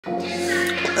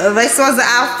This was the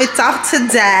outfit of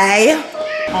today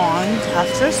on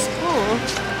after school.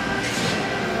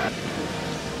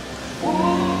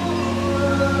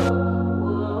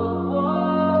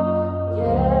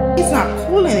 She's not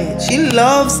cooling it. She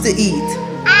loves to eat.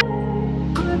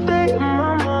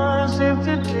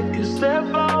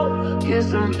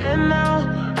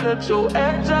 Let your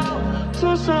edge out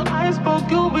to some iceberg,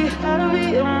 you'll be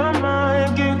heavy in my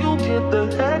mind. Can you get the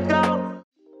heck out?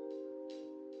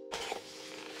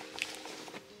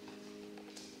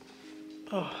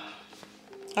 Oh,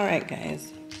 all right,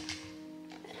 guys.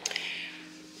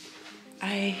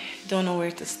 I don't know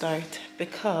where to start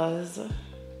because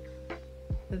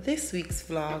this week's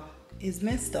vlog is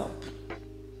messed up.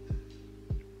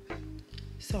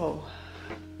 So,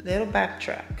 little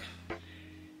backtrack.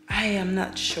 I am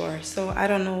not sure, so I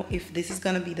don't know if this is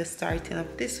gonna be the starting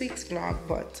of this week's vlog,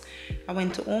 but I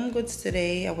went to Home Goods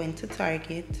today. I went to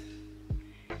Target,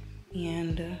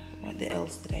 and what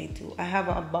else did I do? I have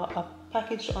a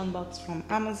package unboxed from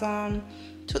Amazon,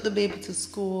 took the baby to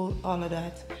school, all of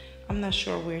that. I'm not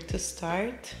sure where to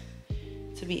start,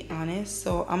 to be honest,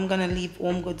 so I'm gonna leave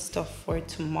Home Goods stuff for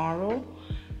tomorrow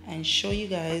and show you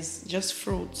guys just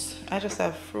fruits. I just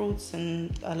have fruits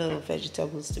and a little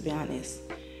vegetables, to be honest.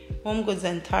 Home Goods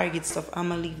and Target stuff, I'm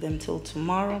gonna leave them till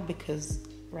tomorrow because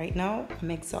right now I'm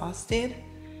exhausted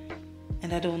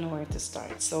and I don't know where to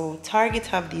start. So Target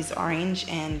have these orange,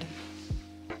 and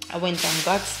I went and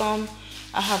got some.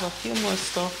 I have a few more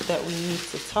stuff that we need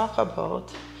to talk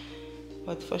about,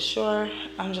 but for sure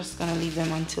I'm just gonna leave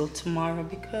them until tomorrow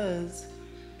because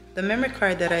the memory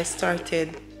card that I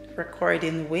started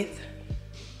recording with,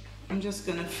 I'm just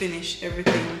gonna finish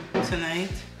everything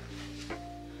tonight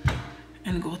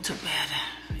and go to bed.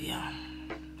 Yeah,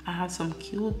 I have some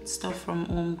cute stuff from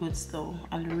Home Goods though.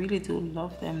 I really do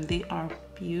love them. They are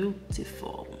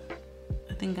beautiful.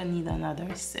 I think I need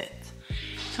another set.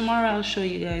 Tomorrow I'll show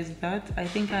you guys that. I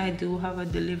think I do have a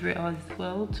delivery as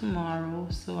well tomorrow,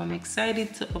 so I'm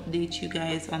excited to update you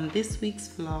guys on this week's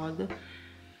vlog,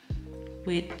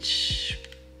 which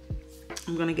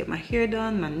I'm gonna get my hair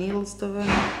done, my nails done.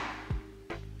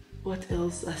 What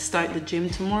else? I start the gym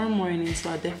tomorrow morning, so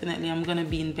I'm gonna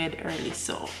be in bed early.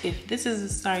 So if this is the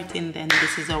starting, then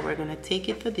this is how we're gonna take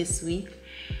it for this week.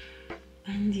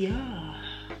 And yeah,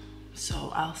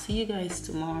 so I'll see you guys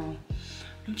tomorrow.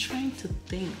 I'm trying to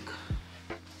think.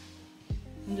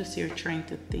 I'm just here trying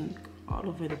to think all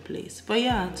over the place. But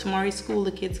yeah, tomorrow is school.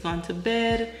 The kids gone to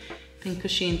bed. I think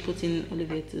Shane putting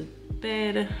Olivia to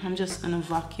bed. I'm just gonna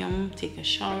vacuum, take a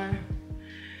shower,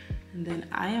 and then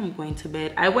I am going to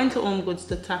bed. I went to Home Goods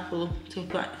to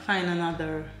find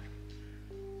another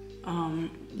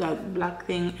that black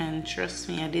thing, and trust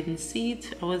me, I didn't see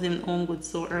it. I was in Home Goods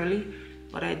so early,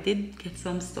 but I did get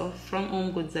some stuff from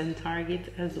Home Goods and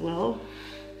Target as well.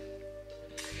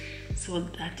 So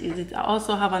that is it. I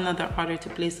also have another order to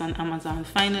place on Amazon.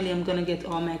 Finally, I'm gonna get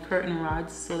all my curtain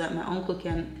rods so that my uncle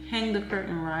can hang the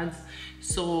curtain rods,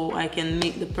 so I can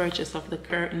make the purchase of the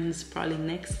curtains probably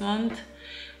next month.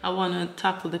 I want to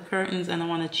tackle the curtains, and I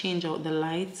want to change out the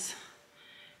lights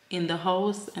in the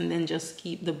house and then just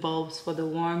keep the bulbs for the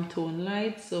warm tone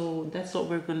light. So that's what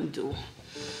we're gonna do.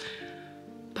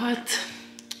 But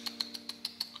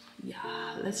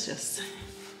yeah, let's just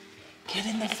get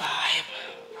in the vibe.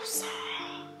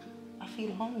 I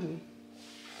feel hungry.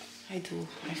 I do.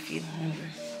 I feel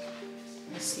hungry.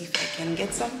 Let's see if I can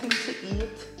get something to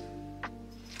eat.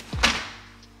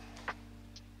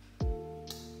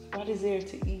 What is there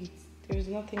to eat? There's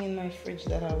nothing in my fridge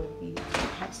that I would eat.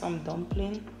 I have some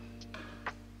dumpling,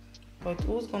 but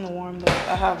who's gonna warm them?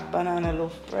 I have banana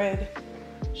loaf bread.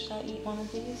 Should I eat one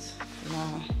of these?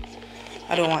 No,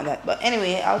 I don't want that. But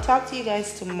anyway, I'll talk to you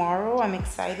guys tomorrow. I'm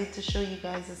excited to show you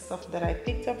guys the stuff that I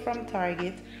picked up from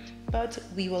Target, but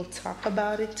we will talk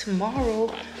about it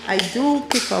tomorrow. I do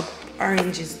pick up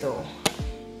oranges though.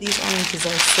 These oranges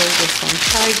are so good from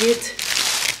Target.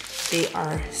 They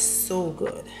are so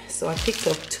good. So I picked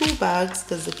up 2 bags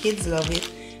because the kids love it.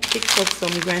 Picked up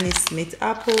some Granny Smith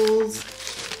apples,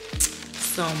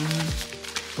 some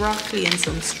broccoli, and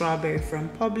some strawberry from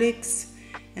Publix.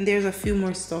 And there's a few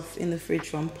more stuff in the fridge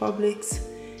from Publix.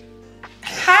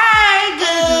 Hi,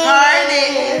 good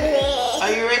morning.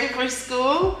 Are you ready for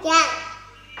school? Yeah.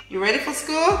 You ready for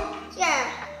school? Yeah.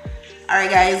 All right,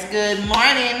 guys, good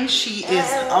morning. She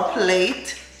is up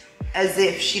late as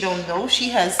if she don't know she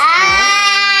has school.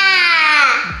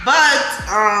 But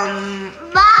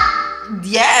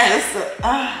yes,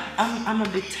 I'm a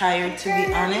bit tired, to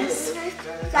be honest.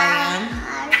 I am.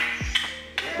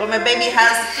 But my baby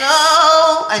has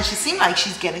school, and she seems like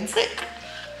she's getting sick.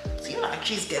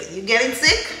 You getting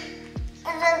sick?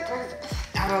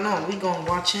 I I don't know. We're gonna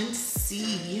watch and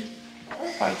see.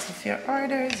 Parts of your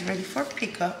order is ready for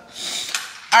pickup.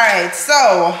 Alright,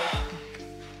 so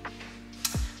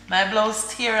my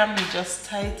blouse tear and me just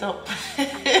tied up.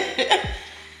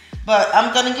 But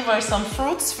I'm gonna give her some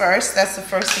fruits first. That's the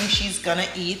first thing she's gonna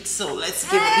eat. So let's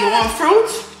give it. You want fruit?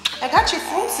 I got your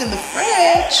fruits in the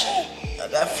fridge. I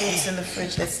got fruits in the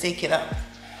fridge. Let's take it up.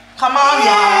 Come on,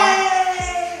 y'all.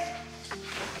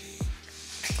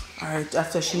 Alright,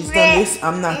 after she's done this,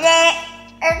 I'm not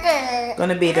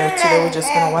gonna be there today. We're just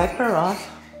gonna wipe her off.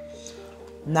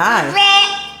 Nice.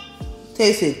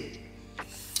 Taste it.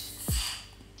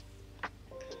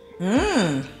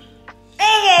 I'm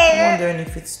wondering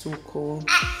if it's too cold.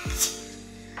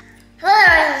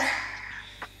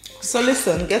 So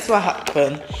listen, guess what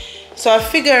happened? So I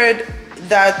figured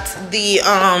that the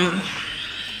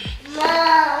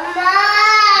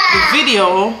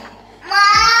video.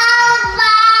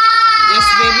 Yes,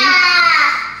 baby.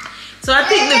 So I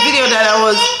think the video that I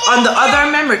was on the other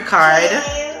memory card,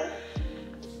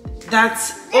 that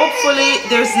hopefully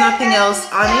there's nothing else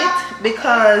on it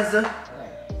because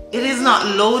it is not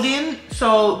loading.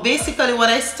 So basically what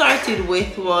I started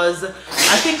with was,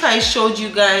 I think I showed you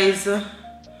guys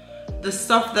the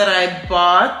stuff that I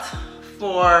bought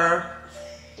for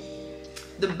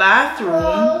the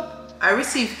bathroom. I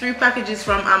received 3 packages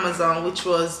from Amazon, which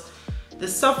was the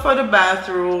stuff for the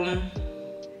bathroom.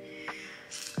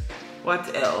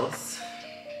 What else?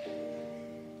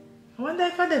 I wonder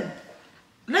if I did.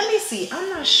 Let me see. I'm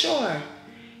not sure.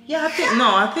 Yeah,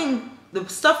 I think the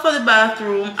stuff for the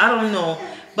bathroom, I don't know.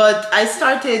 But I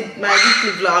started my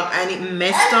weekly vlog and it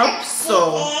messed up.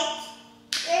 So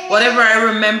whatever I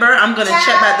remember, I'm going to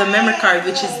check back the memory card,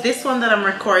 which is this one that I'm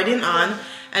recording on.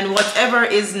 And whatever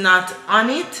is not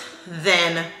on it,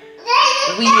 then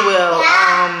we will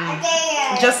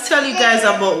just tell you guys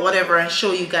about whatever and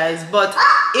show you guys. But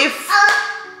if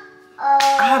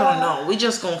I don't know, we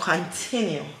just gonna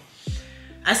continue.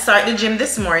 I started the gym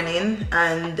this morning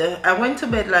and I went to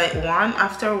bed like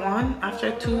after 2.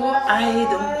 I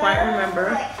don't quite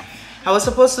remember. I was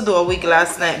supposed to do a wig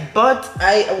last night, but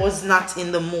I was not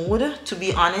in the mood, to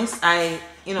be honest. I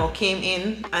came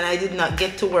in and I did not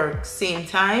get to work same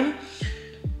time.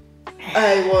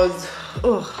 I was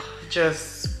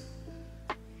just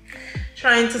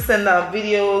trying to send out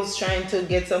videos, trying to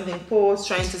get something posted,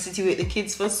 trying to situate the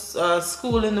kids for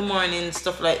school in the morning,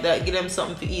 stuff like that, give them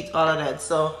something to eat, all of that.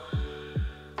 So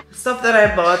stuff that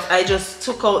I bought, I just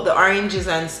took out the oranges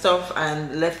and stuff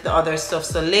and left the other stuff.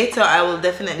 So later I will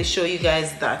definitely show you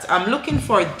guys that. I'm looking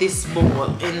for this bowl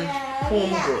in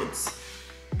Home Goods.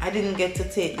 I didn't get to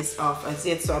take this off as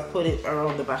yet, so I put it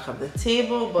around the back of the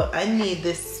table, but I need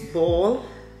this bowl.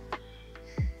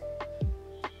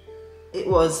 It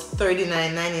was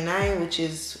 $39.99, which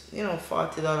is,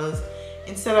 $40.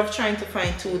 Instead of trying to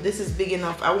find 2, this is big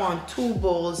enough. I want 2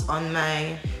 bowls on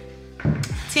my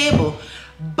table.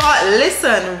 But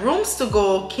listen, Rooms to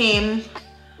Go came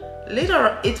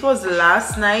later. It was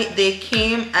last night. They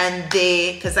came and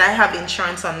because I have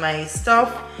insurance on my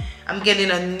stuff, I'm getting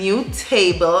a new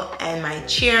table and my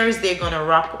chairs, they're gonna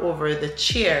wrap over the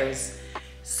chairs.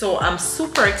 So I'm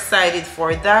super excited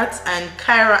for that. And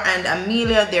Kyra and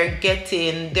Amelia, they're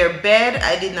getting their bed.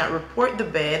 I did not report the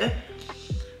bed,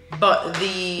 but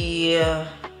the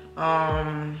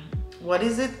what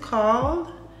is it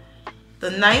called?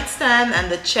 The nightstand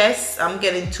and the chest. I'm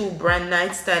getting 2 brand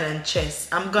nightstand and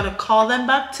chest. I'm gonna call them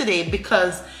back today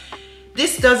because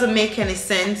this doesn't make any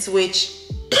sense, which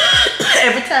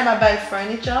every time I buy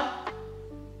furniture,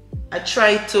 I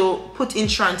try to put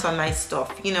insurance on my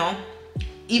stuff,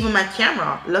 even my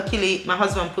camera. Luckily my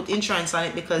husband put insurance on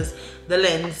it because the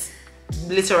lens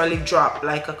literally dropped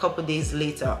like a couple days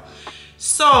later.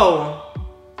 So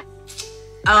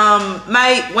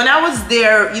when I was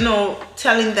there,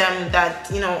 telling them that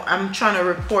I'm trying to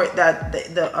report that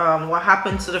the what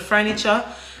happened to the furniture,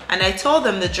 and I told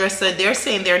them the dresser, they're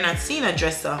saying they're not seeing a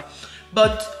dresser.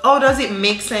 But how does it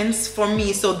make sense for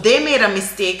me? So they made a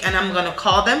mistake and I'm gonna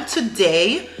call them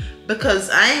today because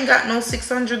I ain't got no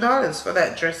 $600 for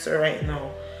that dresser right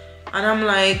now. And I'm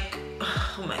like,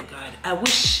 oh my God, I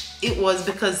wish it was,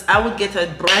 because I would get a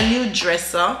brand new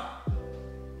dresser.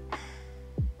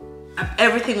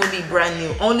 Everything would be brand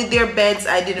new. Only their beds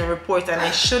I didn't report, and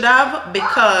I should have,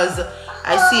 because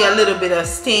I see a little bit of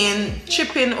stain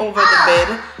chipping over the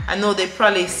bed. I know they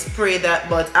probably spray that,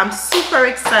 but I'm super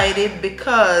excited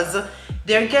because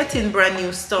they're getting brand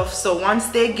new stuff. So once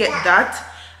they get that,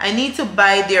 I need to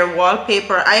buy their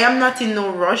wallpaper. I am not in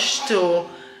no rush to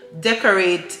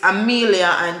decorate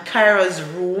Amelia and Kyra's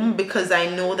room because I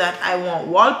know that I want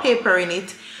wallpaper in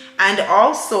it. And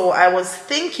also I was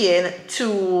thinking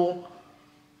to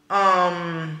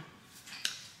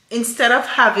instead of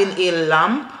having a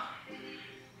lamp,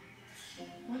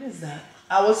 what is that?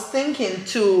 I was thinking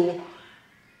to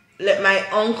let my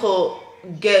uncle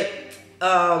get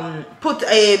put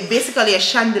basically a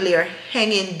chandelier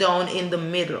hanging down in the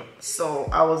middle. So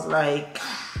I was like,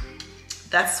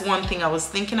 that's one thing I was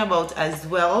thinking about as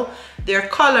well. Their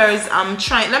colors, I'm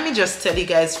trying, let me just tell you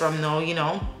guys from now, you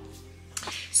know.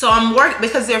 So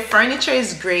because their furniture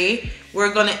is gray,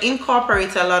 we're gonna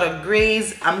incorporate a lot of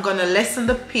grays. I'm gonna lessen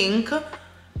the pink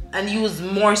and use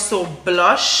more so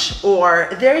blush, or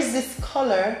there's this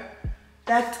color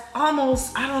that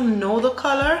almost, I don't know the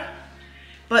color,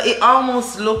 but it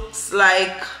almost looks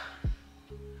like,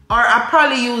 or I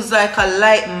probably use like a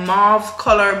light mauve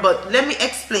color, but let me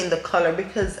explain the color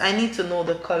because I need to know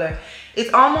the color.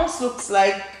 It almost looks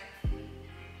like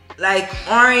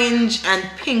orange and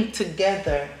pink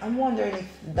together. I'm wondering if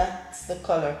that's the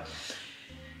color.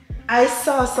 I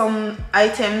saw some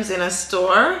items in a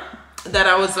store that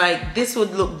I was like, this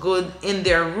would look good in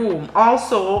their room.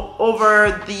 Also,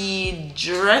 over the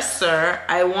dresser,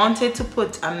 I wanted to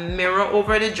put a mirror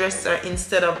over the dresser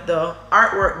instead of the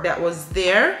artwork that was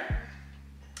there.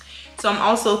 So I'm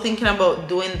also thinking about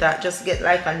doing that, just get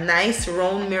like a nice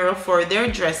round mirror for their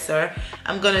dresser.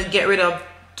 I'm gonna get rid of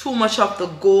too much of the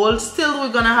gold. Still,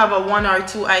 we're gonna have a 1 or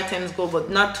 2 items gold, but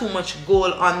not too much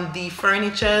gold on the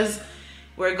furnitures.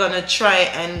 We're gonna try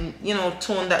and, you know,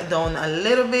 tone that down a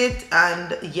little bit.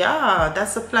 And yeah,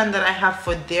 that's the plan that I have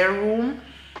for their room.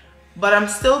 But I'm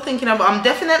still thinking about, I'm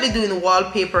definitely doing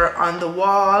wallpaper on the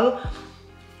wall,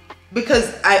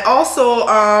 because I also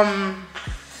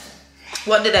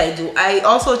what did I do? I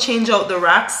also changed out the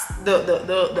racks,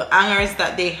 the hangers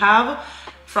that they have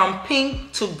from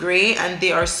pink to gray, and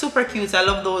they are super cute. I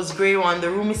love those gray ones, the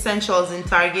Room Essentials in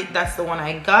Target. That's the one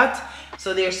I got.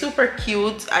 So they're super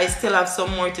cute. I still have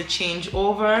some more to change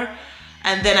over.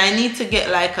 And then I need to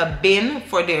get like a bin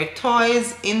for their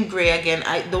toys in gray again.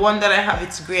 The one that I have,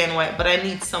 it's gray and white, but I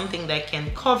need something that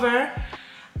can cover.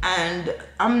 And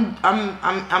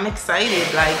I'm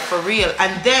excited, like, for real.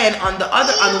 And then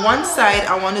on one side,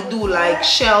 I want to do like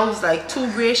shelves, like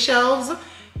 2 gray shelves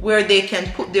where they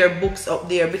can put their books up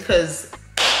there, because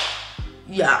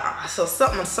yeah, so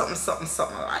something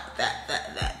like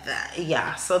that.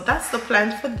 Yeah, so that's the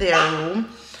plan for their room.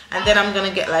 And then I'm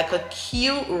gonna get like a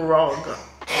cute rug.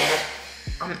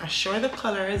 I'm not sure the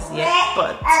colors yet,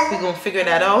 but we're gonna figure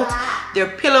that out. Their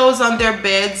pillows on their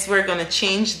beds, we're gonna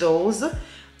change those.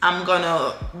 I'm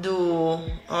gonna do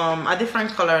a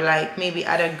different color, like maybe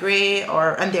add a gray,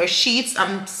 and their sheets,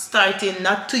 I'm starting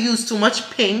not to use too much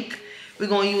pink. We're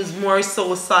gonna use more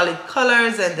so solid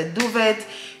colors, and the duvet.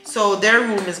 So their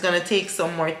room is gonna take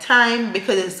some more time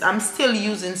because I'm still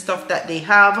using stuff that they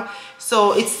have.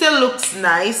 So it still looks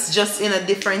nice, just in a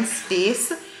different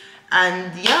space.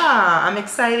 And yeah, I'm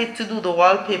excited to do the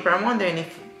wallpaper. I'm wondering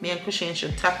if me and Kushin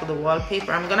should tackle the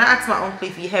wallpaper. I'm gonna ask my uncle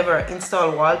if he ever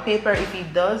install wallpaper. If he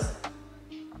does,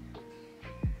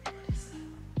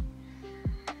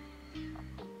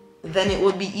 then it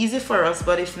would be easy for us.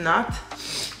 But if not,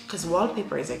 because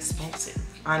wallpaper is expensive,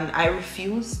 and I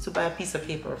refuse to buy a piece of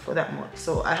paper for that much,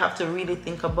 so I have to really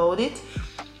think about it.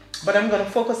 But I'm gonna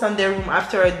focus on their room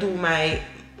after I do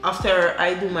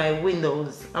my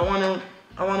windows. I wanna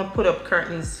put up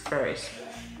curtains first.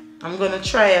 I'm gonna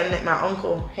try and let my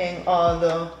uncle hang all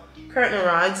the curtain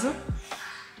rods,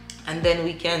 and then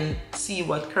we can see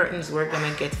what curtains we're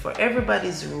gonna get for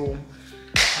everybody's room.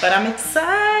 But I'm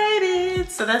excited.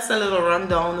 So that's a little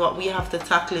rundown what we have to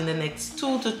tackle in the next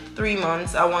 2 to 3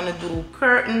 months. I want to do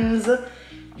curtains,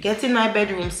 get in my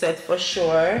bedroom set for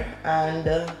sure,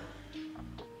 and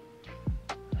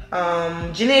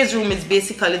Janae's room is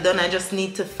basically done. I just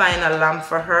need to find a lamp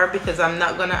for her, because I'm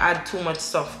not gonna add too much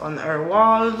stuff on her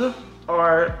walls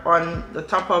or on the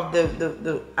top of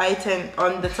the item,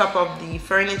 on the top of the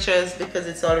furnitures, because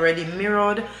it's already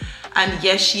mirrored. And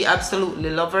yes, she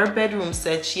absolutely loves her bedroom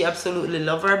set. She absolutely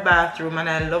loves her bathroom, and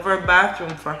I love her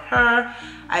bathroom for her.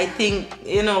 I think,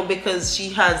 you know, because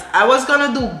I was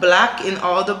gonna do black in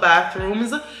all the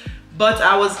bathrooms, but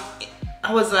I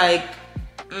was like,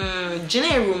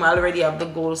 Janae's room already have the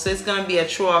gold, so it's gonna be a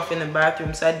throw off in the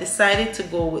bathroom. So I decided to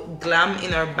go with glam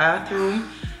in her bathroom.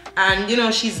 And you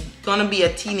know, she's gonna be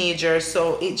a teenager,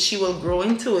 so she will grow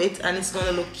into it, and it's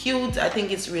gonna look cute. I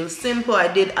think it's real simple. I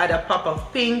did add a pop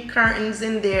of pink curtains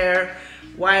in there,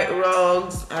 white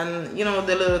rugs, and you know,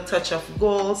 the little touch of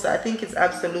gold. So I think it's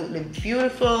absolutely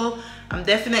beautiful. I'm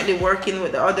definitely working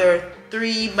with the other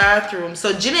 3 bathrooms.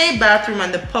 So Janae's bathroom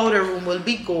and the powder room will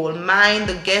be gold. Mine,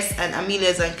 the guest, and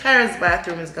Amelia's and Kara's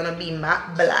bathroom is gonna be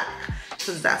matte black,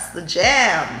 because that's the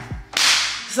jam.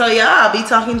 So yeah, I'll be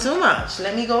talking too much.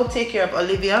 Let me go take care of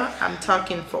Olivia. I'm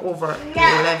talking for over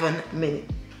 11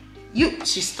 minutes.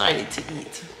 She started to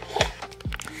eat.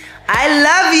 I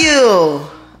love you.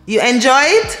 You enjoy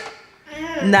it?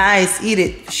 Nice, eat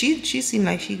it. She seemed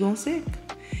like she going sick.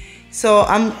 So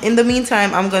in the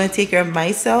meantime, I'm gonna take care of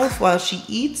myself while she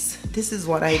eats. This is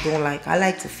what I don't like. I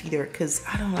like to feed her because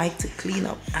I don't like to clean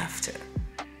up after.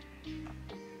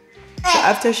 So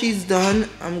after she's done,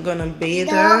 I'm gonna bathe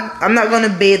her. I'm not gonna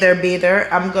bathe her.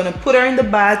 I'm gonna put her in the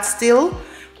bath still,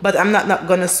 but I'm not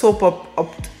gonna soap up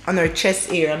on her chest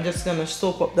area. I'm just gonna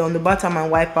soap up down the bottom and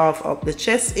wipe off up the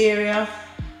chest area.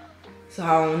 So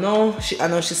I don't know. I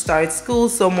know she started school,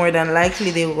 so more than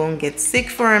likely they were gonna get sick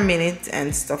for a minute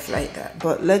and stuff like that.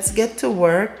 But let's get to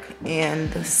work and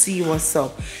see what's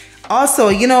up. Also,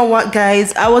 you know what,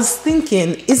 guys? I was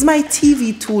thinking, is my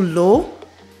TV too low?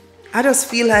 I just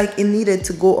feel like it needed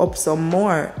to go up some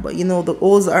more, but you know, the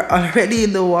holes are already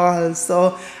in the wall.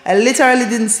 So I literally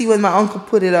didn't see when my uncle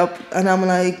put it up, and I'm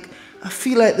like, I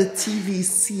feel like the TV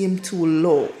seemed too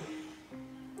low.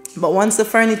 But once the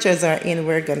furnitures are in,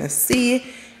 we're gonna see.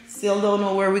 Still don't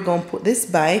know where we're gonna put this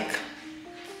bike.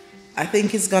 I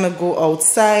think it's gonna go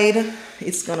outside.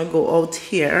 It's gonna go out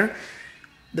here.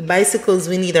 The bicycles,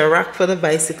 we need a rack for the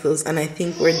bicycles, and I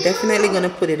think we're definitely gonna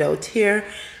put it out here.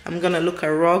 I'm gonna look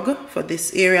a rug for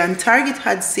this area, and Target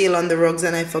had sale on the rugs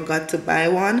and I forgot to buy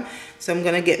one, so I'm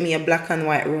gonna get me a black and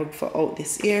white rug for out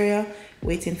this area.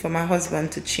 Waiting for my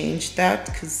husband to change that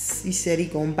because he said he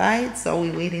gonna buy it, so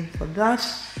we're waiting for that.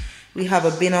 We have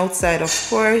a bin outside, of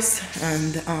course,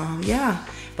 and yeah,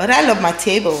 but I love my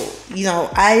table. You know,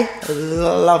 I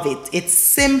love it. It's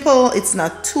simple, it's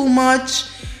not too much,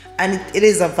 and it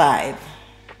is a vibe.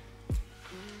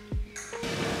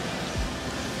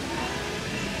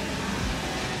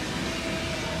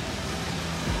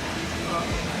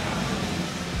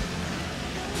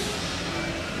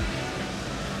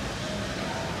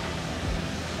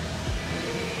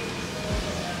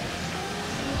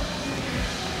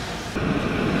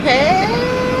 Hey!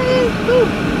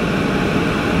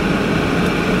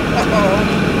 Uh-oh.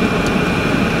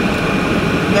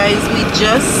 Guys,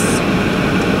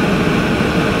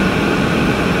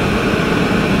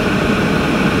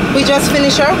 we just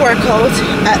finished our workout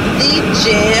at the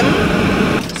gym.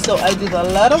 So I did a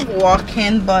lot of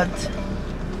walking, but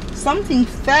something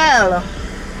fell.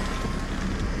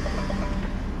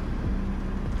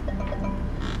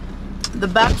 The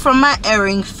back from my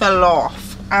earring fell off.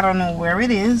 I don't know where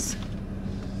it is.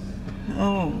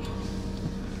 Oh,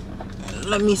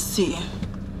 let me see.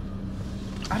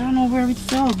 I don't know where it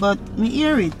fell, but me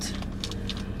hear it.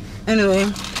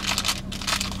 Anyway,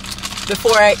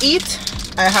 before I eat,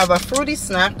 I have a fruity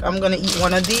snack. I'm gonna eat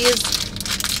one of these,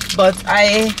 but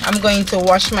I am going to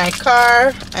wash my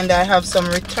car, and I have some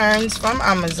returns from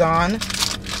Amazon,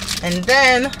 and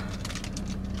then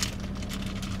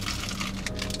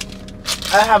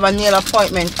I have a nail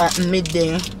appointment at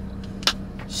midday,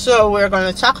 so we're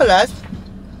gonna tackle that.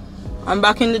 I'm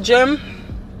back in the gym,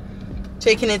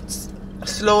 taking it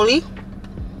slowly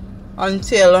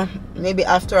until maybe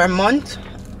after a month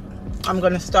I'm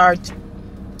gonna start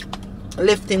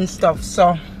lifting stuff.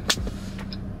 So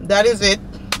that is it.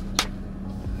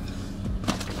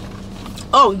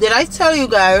 Oh, did I tell you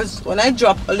guys when I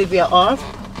drop Olivia off?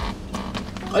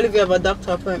 Olivia have a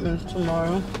doctor appointment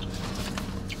tomorrow.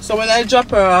 So when I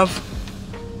dropped her off,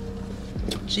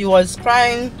 she was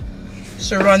crying.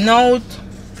 She ran out,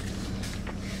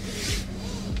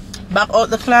 back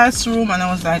out the classroom, and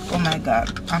I was like, oh my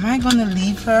god, am I gonna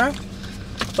leave her?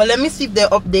 But let me see if they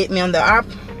update me on the app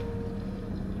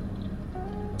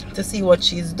to see what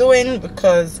she's doing,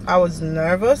 because I was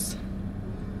nervous.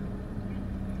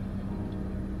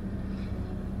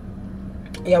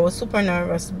 Yeah, I was super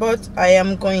nervous, but I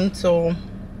am going to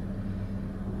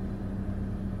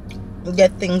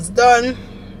get things done,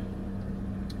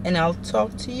 and I'll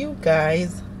talk to you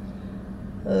guys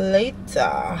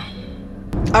later.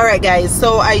 All right guys,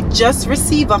 so I just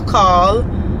received a call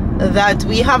that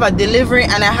we have a delivery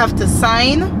and I have to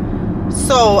sign.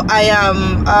 So I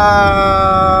am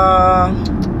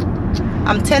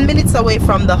I'm 10 minutes away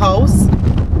from the house,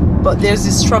 but there's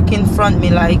this truck in front of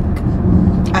me, like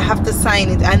I have to sign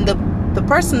it, and the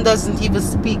person doesn't even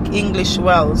speak English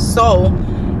well, so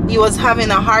he was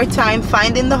having a hard time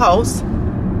finding the house,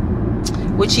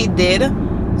 which he did.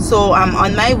 So I'm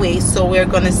on my way, so we're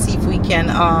gonna see if we can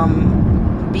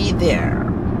be there.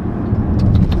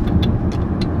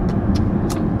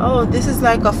 Oh, this is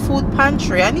like a food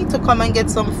pantry. I need to come and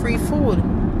get some free food.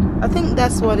 I think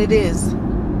that's what it is.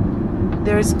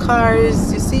 There's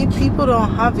cars. You see, people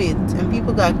don't have it, and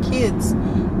people got kids.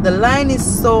 The line is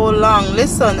so long.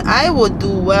 Listen, I would do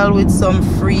well with some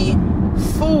free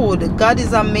food. God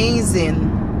is amazing.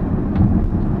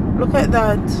 Look at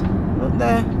that. Look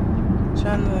there.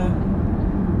 Channel.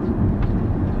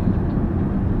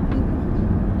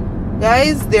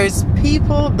 Guys, there's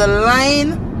people. The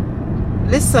line.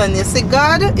 Listen, you see,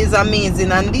 God is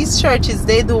amazing, and these churches,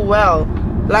 they do well.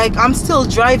 Like, I'm still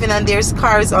driving and there's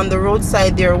cars on the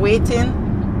roadside, they're waiting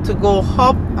to go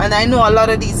up, and I know a lot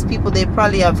of these people, they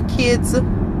probably have kids.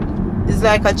 It's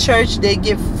like a church, they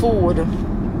give food.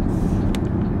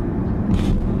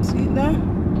 See that?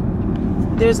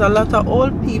 There's a lot of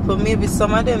old people, maybe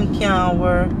some of them can't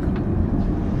work.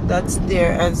 That's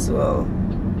there as well.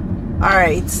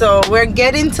 Alright, so we're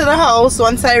getting to the house.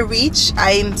 Once I reach,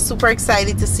 I'm super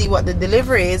excited to see what the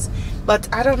delivery is, but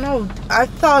I don't know. I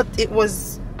thought it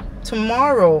was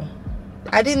tomorrow.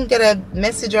 I didn't get a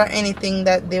message or anything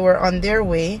that they were on their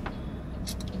way.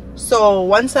 So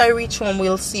once I reach home,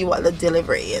 we'll see what the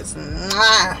delivery is.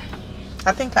 I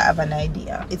think I have an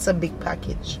idea. It's a big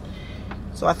package,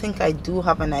 so I think I do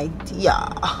have an idea.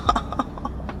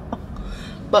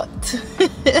 But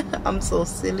I'm so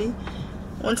silly.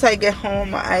 Once I get home,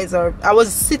 my eyes are... I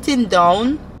was sitting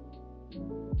down.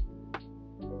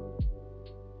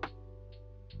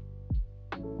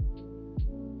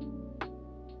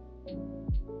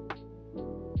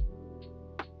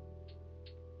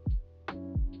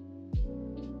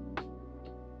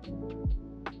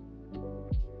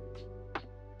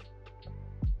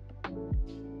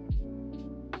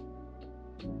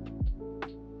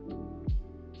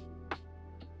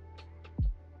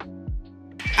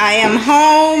 I am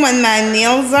home and my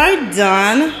nails are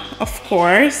done, of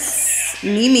course.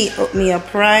 Mimi hooked me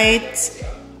up right.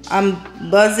 I'm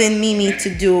buzzing Mimi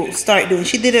to start doing.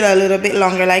 She did it a little bit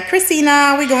longer. Like,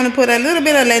 Christina, we're going to put a little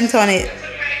bit of length on it.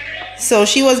 So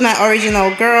she was my original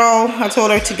girl. I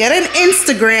told her to get an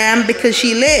Instagram because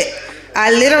she lit. I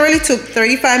literally took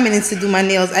 35 minutes to do my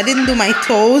nails. I didn't do my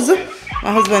toes.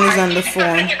 My husband is on the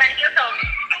phone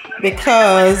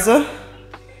because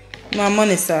my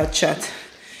money started chat.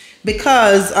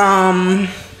 Because I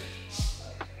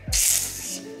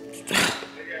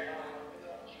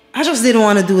just didn't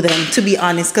want to do them, to be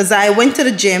honest, because I went to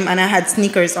the gym and I had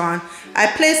sneakers on. I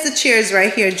placed the chairs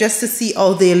right here just to see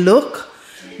how they look,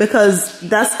 because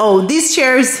that's these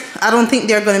chairs, I don't think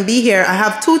they're going to be here. I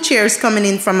have 2 chairs coming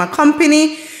in from a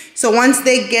company, so once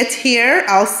they get here,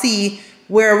 I'll see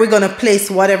where we're going to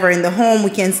place whatever in the home. We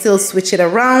can still switch it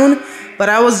around. But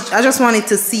I just wanted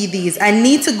to see these. I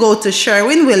need to go to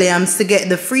Sherwin-Williams to get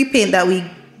the free paint that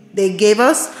they gave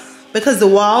us, because the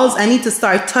walls, I need to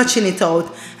start touching it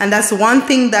out. And that's one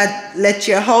thing that lets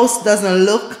your house doesn't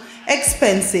look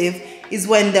expensive, is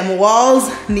when them walls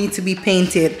need to be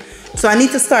painted. So I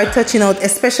need to start touching out,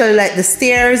 especially like the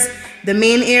stairs, the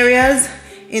main areas.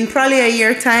 In probably a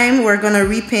year time, we're gonna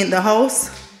repaint the house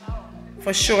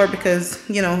for sure, because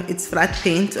you know it's flat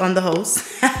paint on the house.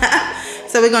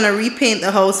 So we're gonna repaint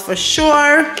the house for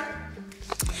sure.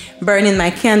 Burning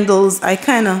my candles. I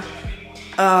took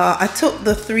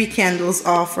the 3 candles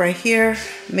off right here,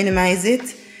 minimize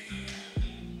it.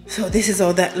 So this is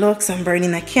how that looks. I'm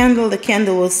burning a candle. The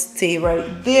candle will stay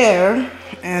right there,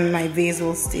 and my vase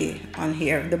will stay on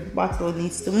here. The bottle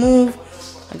needs to move.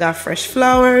 I got fresh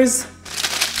flowers.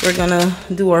 We're gonna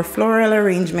do our floral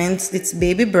arrangements. It's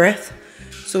baby breath,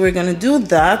 so we're gonna do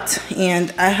that.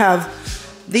 And I have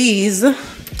these.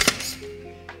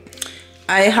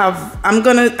 I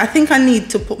think I need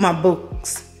to put my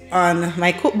books on,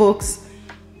 my cookbooks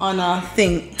on a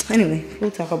thing. Anyway,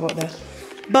 we'll talk about that.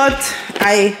 But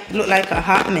I look like a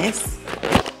hot mess.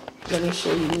 Let me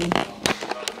show you.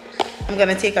 I'm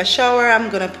gonna take a shower. I'm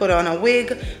gonna put on a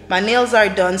wig. My nails are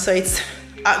done, so it's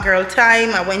hot girl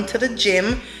time. I went to the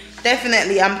gym.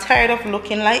 Definitely, I'm tired of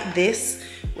looking like this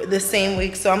with the same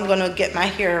wig, so I'm gonna get my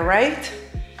hair right.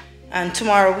 And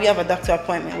tomorrow we have a doctor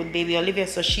appointment with baby Olivia,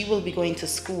 so she will be going to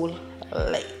school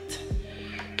late.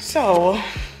 So,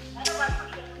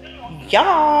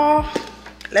 yeah,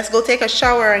 let's go take a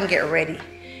shower and get ready.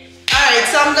 All right,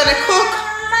 so I'm gonna cook.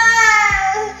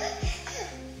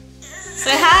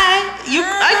 Say hi.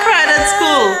 I cried at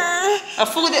school. A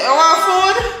food, you want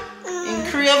food? In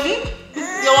craving?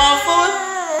 You want food?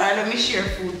 All right, let me share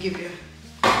food, give you.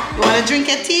 You wanna drink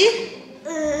a tea?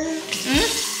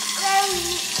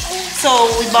 So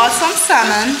we bought some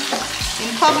salmon. In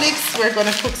Publix, we're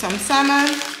gonna cook some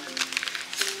salmon.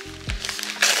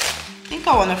 I think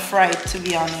I wanna fry it, to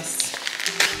be honest.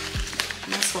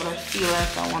 That's what I feel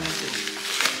like I want to do.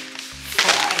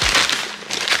 Fry.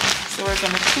 So we're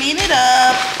gonna clean it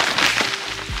up.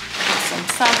 Put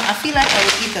some. I feel like I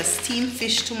would eat a steamed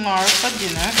fish tomorrow for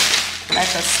dinner,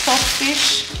 like a stuffed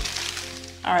fish.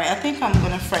 All right, I think I'm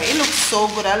gonna fry. It looks so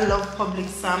good. I love public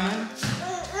salmon.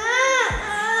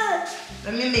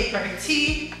 Let me make her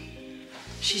tea.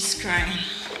 She's crying.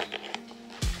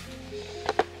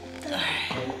 All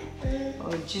right.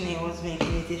 Oh, Ginny was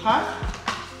making it hot.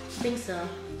 I think so.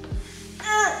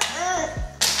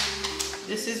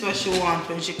 This is what she wants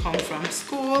when she comes from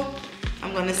school.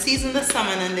 I'm gonna season the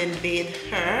salmon and then bathe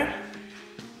her.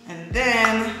 And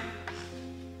then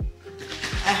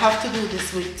I have to do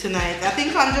this week tonight. I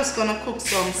think I'm just gonna cook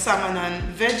some salmon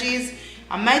and veggies.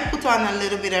 I might put on a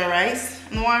little bit of rice.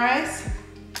 No more rice?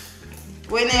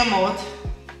 When I'm out.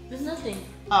 There's nothing.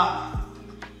 Ah.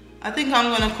 I think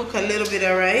I'm gonna cook a little bit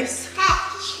of rice. Hot?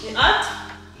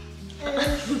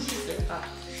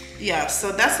 Yeah,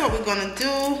 so that's what we're gonna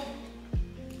do.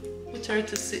 Put her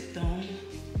to sit down.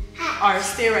 Or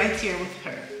stay right here with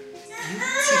her.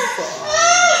 Beautiful.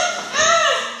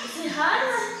 Is it hot?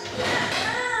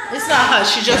 It's not hot,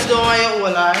 she just don't want you to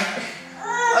hold her.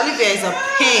 Olivia is a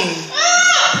pain.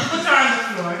 Put her on the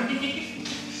floor.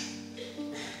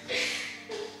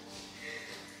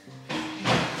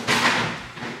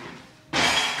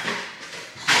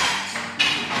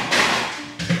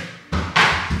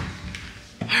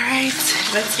 Alright,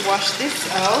 let's wash this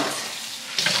out.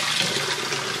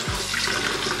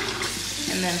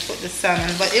 And then put the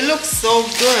salmon. But it looks so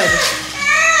good.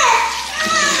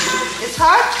 It's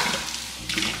hot?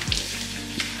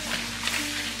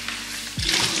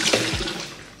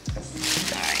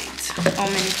 Alright, how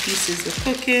many pieces we're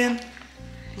cooking?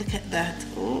 Look at that.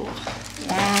 Oh,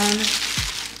 one.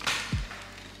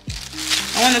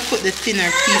 I want to put the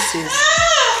thinner pieces.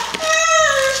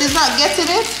 She's not getting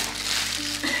it?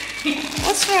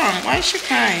 What's wrong? Why is she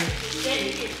crying?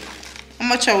 How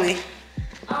much are we? 6.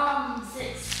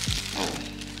 Oh,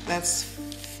 that's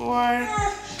 4, 5.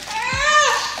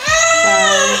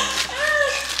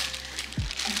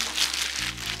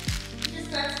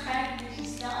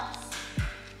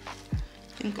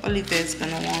 I think Olivia is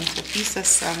gonna want a piece of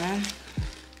salmon.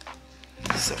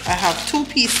 So I have 2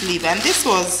 pieces leave, and this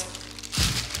was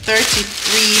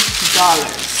 $33.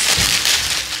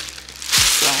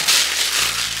 So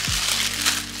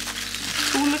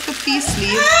 2 little piece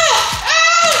leave.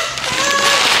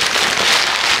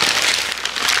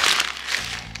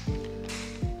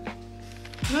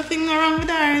 Nothing wrong with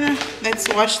her. Let's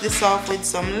wash this off with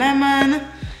some lemon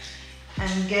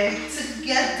and get it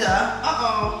together.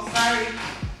 Uh-oh, sorry.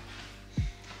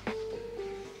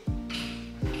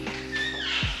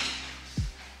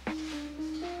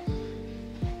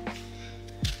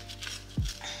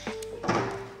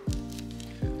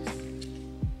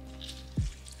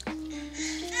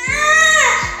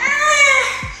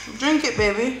 Drink it,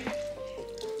 baby.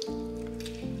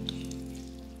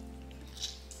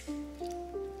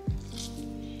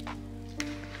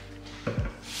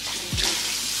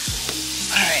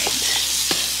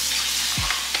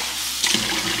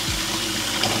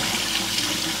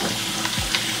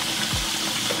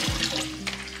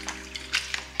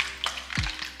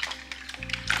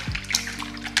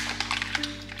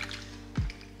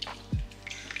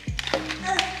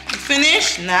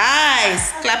 Finish?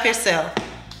 Nice. Clap yourself.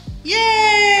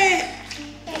 Yay!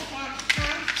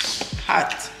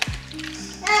 Hot.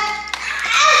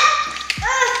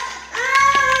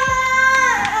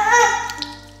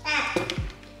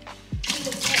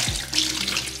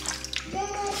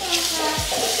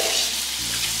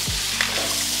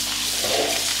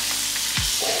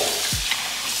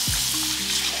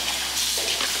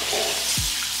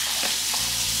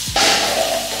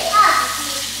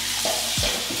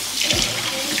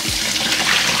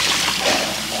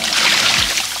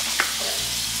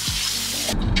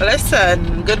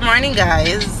 Listen, good morning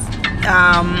guys.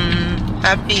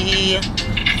 Happy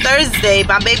Thursday.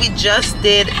 My baby just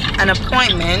did an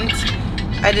appointment.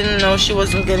 I didn't know she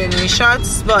wasn't getting any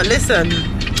shots, but listen,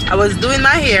 I was doing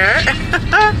my hair.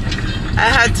 I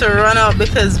had to run out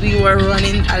because we were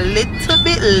running a little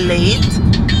bit late.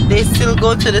 They still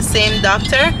go to the same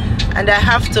doctor and I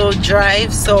have to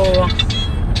drive, so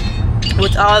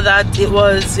with all that it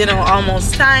was, you know,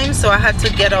 almost time, so I had to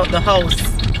get out the house.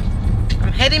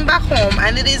 Heading back home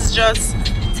and it is just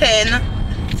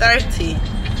 10:30.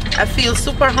 I feel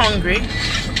super hungry,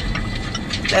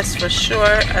 that's for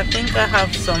sure. I think I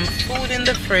have some food in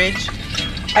the fridge.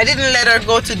 I didn't let her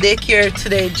go to daycare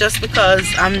today just because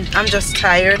I'm just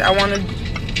tired. I want to,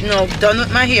 you know, done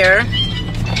with my hair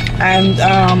and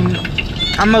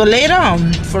I'm gonna lay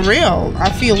down for real. I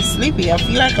feel sleepy. I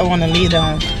feel like I want to lay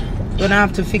down. Gonna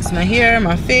have to fix my hair,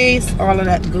 my face, all of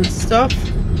that good stuff.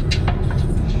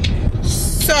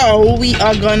 So we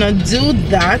are gonna do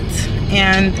that,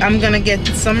 and I'm gonna get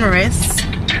some rest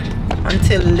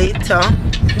until later.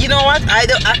 You know what? I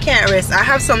can't rest. I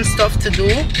have some stuff to do,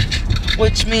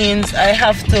 which means I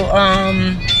have to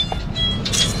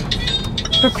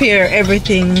prepare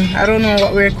everything. I don't know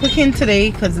what we're cooking today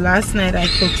because last night I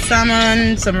cooked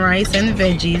salmon, some rice and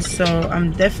veggies, so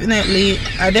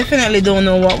I definitely don't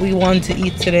know what we want to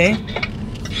eat today.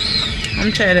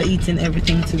 I'm tired of eating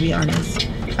everything, to be honest.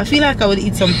 I feel like I would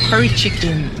eat some curry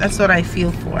chicken. That's what I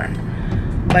feel for,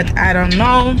 but I don't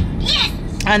know.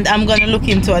 And I'm gonna look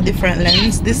into a different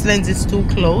lens. This lens is too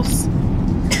close.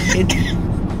 It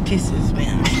pisses me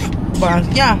off.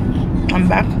 But yeah, I'm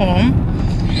back home.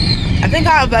 I think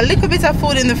I have a little bit of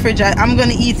food in the fridge. I'm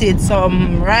gonna eat it.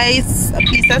 Some rice, a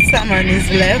piece of salmon is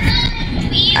left,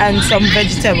 and some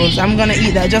vegetables. I'm gonna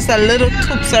eat that. Just a little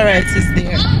tubs of rice is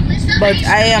there, but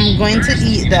I am going to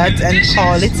eat that and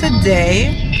call it a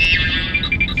day.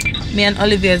 Me and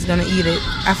Olivia is gonna eat it.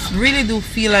 I really do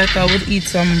feel like I would eat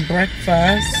some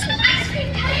breakfast,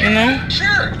 you know?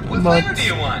 Sure. What flavor do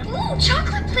you want? Ooh,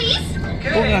 chocolate, please.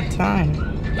 Okay. We got time.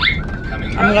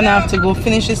 I'm gonna have to go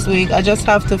finish this week. I just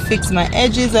have to fix my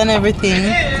edges and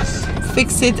everything,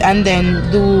 fix it, and then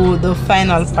do the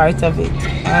final part of it,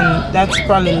 and that's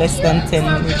probably less than 10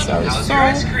 minutes or so.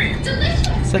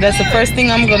 So that's the first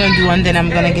thing I'm gonna do, and then I'm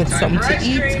gonna get something to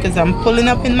eat because I'm pulling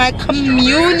up in my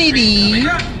community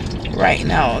right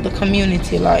now. The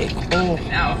community, like, oh,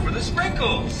 Now for the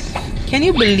sprinkles. can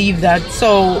you believe that?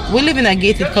 So we live in a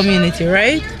gated community,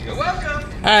 right? You're welcome.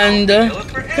 And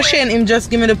Kushay and him just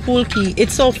give me the pool key.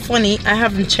 It's so funny, I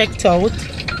haven't checked out.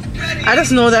 I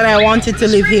just know that I wanted to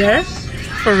live here,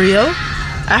 for real.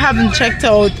 I haven't checked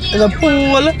out the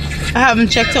pool. I haven't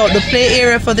checked out the play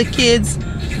area for the kids.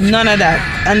 None of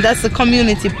that. And that's the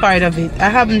community part of it. I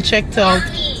haven't checked out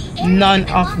none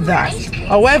of that.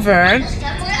 However,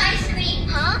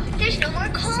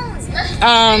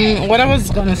 what I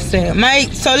was gonna say,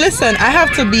 so listen, I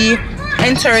have to be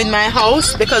entering my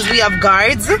house because we have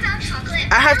guards.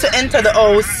 I have to enter the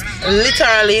house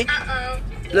literally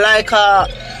like a,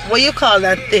 what you call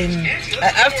that thing?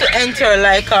 I have to enter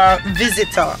like a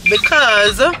visitor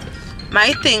because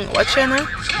my thing, what you know?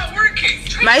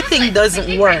 My thing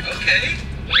doesn't work.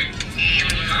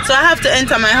 So I have to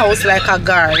enter my house like a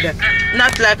guard.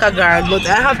 Not like a guard, but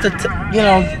I have to, you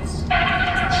know,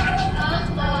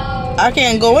 I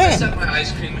can't go in.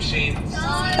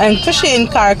 And Kushay in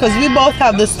car, because we both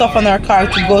have the stuff on our car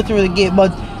to go through the gate,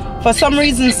 but for some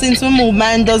reason since we moved,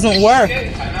 mine doesn't work.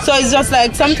 So it's just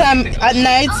like sometimes at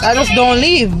nights I just don't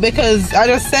leave because I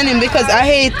just send him, because I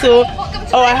hate to,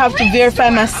 oh, I have to verify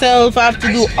myself, I have to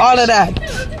do all of that.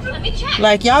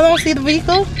 Like, y'all don't see the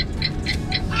vehicle?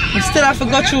 I still have to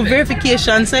go through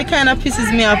verification, so it kind of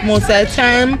pisses me off most of the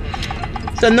time.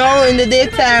 So now in the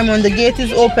daytime when the gate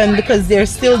is open, because they're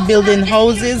still building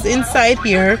houses inside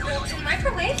here,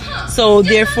 so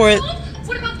therefore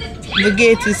the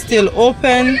gate is still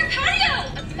open.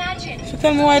 So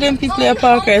tell me why them people are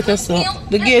parked right there, so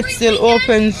the gate's still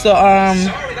open, so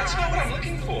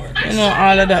you know,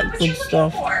 all of that good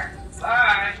stuff.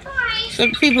 So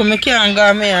people, me can't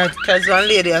go me because one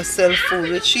lady has sell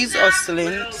food, which she's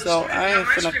hustling, so I ain't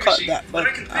gonna cut that, but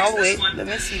I'll wait. Let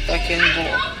me see if I can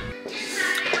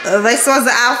go. This was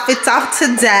the outfit of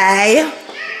today.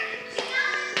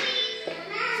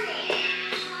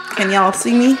 Can y'all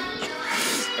see me?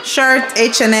 Shirt,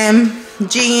 H&M,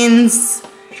 jeans,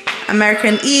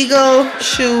 American Eagle,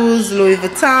 shoes, Louis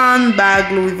Vuitton,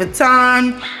 bag, Louis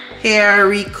Vuitton, hair,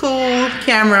 Recool,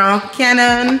 camera,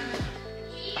 Canon,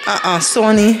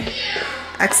 Sony,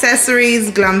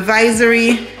 accessories,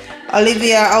 Glamvisory,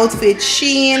 Olivia outfit,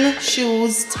 Shein,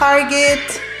 shoes,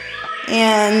 Target,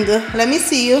 and let me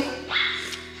see you.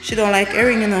 She don't like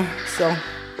earring, you know, so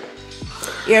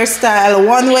hairstyle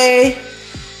one way,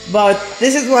 but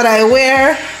this is what I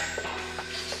wear.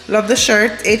 Love the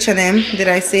shirt, H&M. Did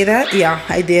I say that? Yeah,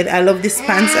 I did. I love this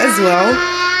pants as well.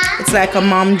 It's like a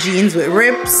mom jeans with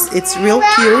rips. It's real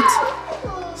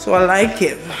cute, so I like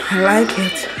it. I like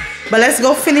it. But let's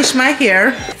go finish my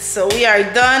hair. So we are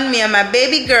done. Me and my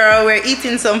baby girl, we're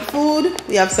eating some food.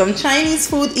 We have some Chinese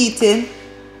food eating,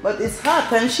 but it's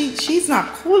hot and she's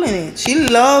not cooling it. She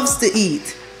loves to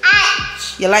eat.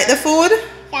 You like the food?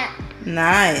 Yeah.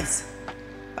 Nice.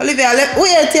 Olivia,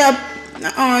 wait till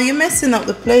oh, you're messing up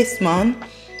the place, man.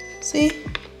 See,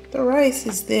 the rice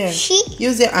is there.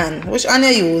 Use your hand. Which hand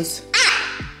you use?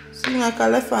 Seems like a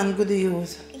left hand good to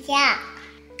use. Yeah.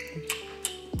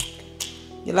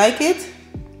 You like it?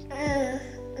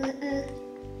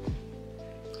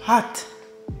 hot.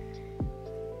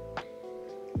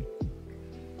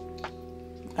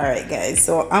 All right, guys,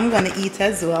 so I'm gonna eat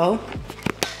as well.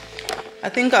 I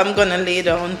think I'm gonna lay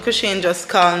down. Kushane just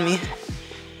called me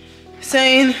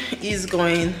saying he's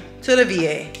going to the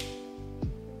VA.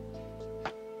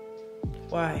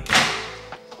 Why?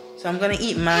 So I'm gonna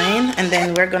eat mine and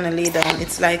then we're gonna lay down.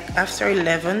 It's like after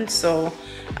 11, so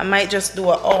I might just do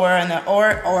an hour and an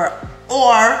hour or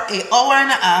an hour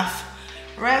and a half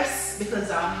rest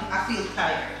because I feel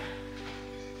tired.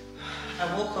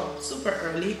 I woke up super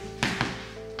early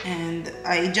and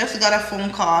I just got a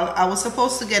phone call. I was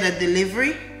supposed to get a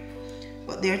delivery,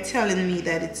 but they're telling me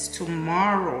that it's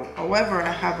tomorrow. However,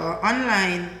 I have an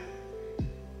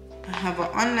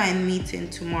online meeting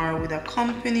tomorrow with a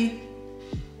company,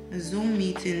 a Zoom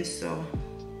meeting, so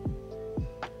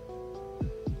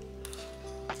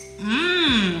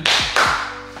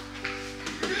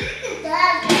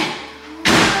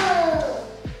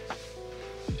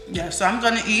yeah, so I'm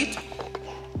gonna eat.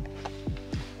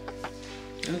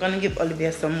 I'm gonna give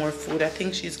Olivia some more food. I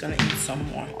think she's gonna eat some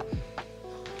more.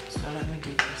 So let me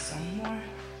give her some more.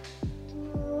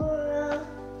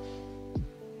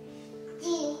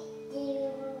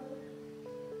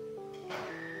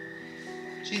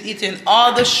 She's eating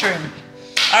all the shrimp.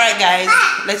 All right, guys,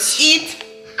 let's eat.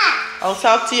 I'll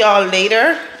talk to y'all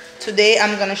later. Today,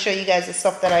 I'm gonna show you guys the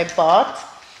stuff that I bought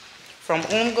from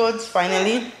Home Goods.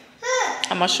 Finally,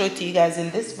 I'm gonna show it to you guys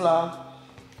in this vlog.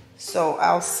 So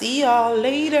I'll see y'all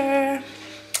later.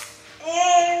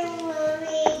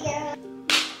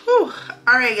 Whew.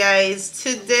 All right, guys,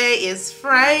 today is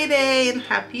Friday and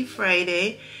happy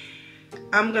Friday.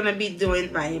 I'm gonna be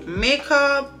doing my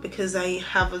makeup because I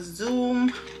have a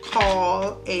Zoom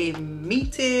call, a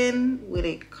meeting with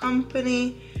a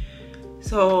company.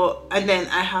 So, and then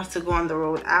I have to go on the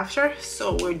road after.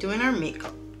 So we're doing our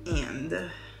makeup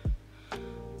and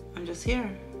I'm just here.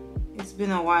 It's been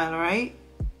a while, right?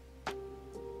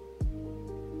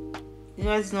 You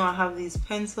guys know I have these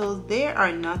pencils. They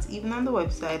are not even on the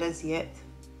website as yet.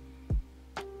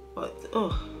 But,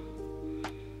 oh,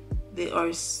 they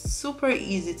are super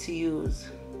easy to use.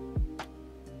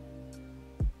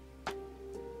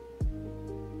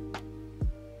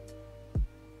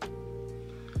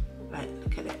 Right,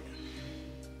 look at it.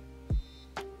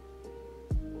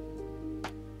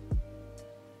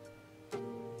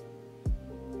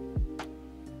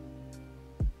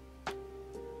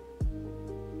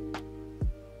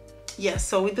 Yes,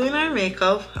 so we're doing our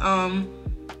makeup.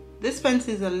 This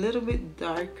pencil is a little bit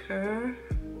darker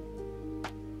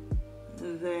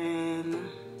than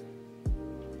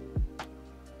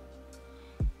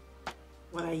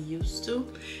what I used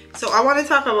to. So I want to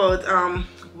talk about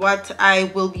what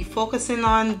I will be focusing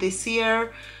on this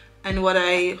year and what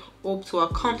I hope to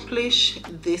accomplish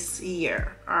this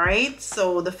year. All right,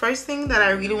 so the first thing that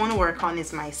I really want to work on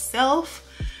is myself.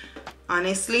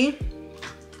 Honestly,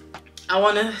 I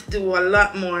want to do a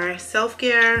lot more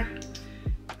self-care,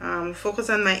 focus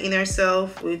on my inner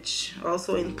self, which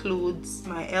also includes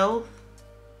my health.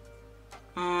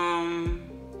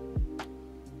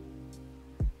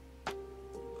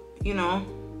 You know,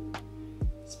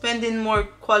 spending more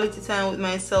quality time with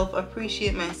myself,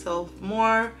 appreciate myself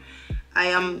more. I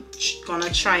am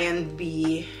gonna try and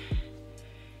be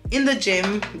in the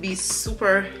gym, be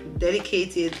super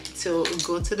dedicated to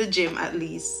go to the gym at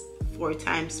least 4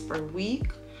 times per week.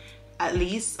 At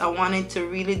least I wanted to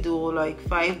really do like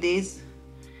 5 days,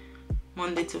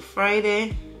 Monday to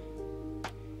Friday.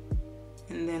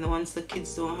 And then once the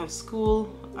kids don't have school,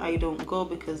 I don't go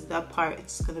because that part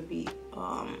it's gonna be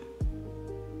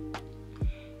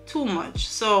too much.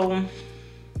 So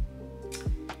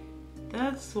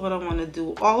that's what I want to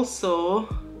do. Also,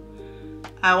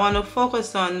 I want to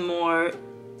focus on more,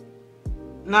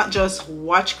 not just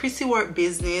watch Chrissy work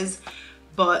business,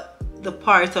 but the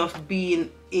part of being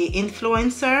an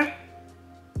influencer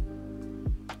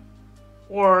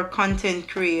or content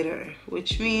creator,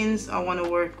 which means I want to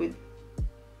work with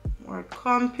more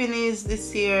companies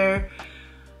this year.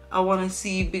 I want to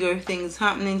see bigger things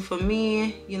happening for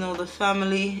me, you know, the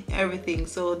family, everything.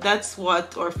 So that's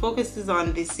what our focus is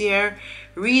on this year.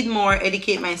 Read more,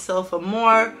 educate myself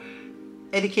more,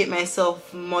 educate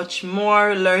myself much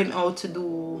more, learn how to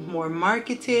do more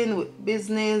marketing with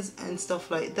business and stuff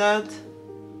like that.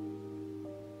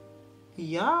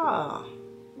 Yeah.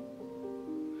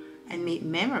 And make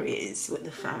memories with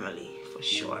the family for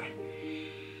sure.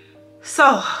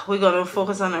 So we're gonna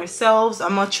focus on ourselves.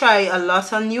 I'm gonna try a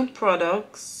lot of new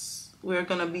products. We're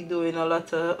gonna be doing a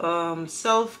lot of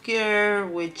self-care,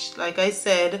 which, like I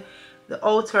said, the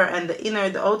outer and the inner,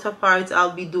 the outer parts,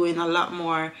 I'll be doing a lot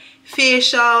more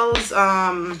facials,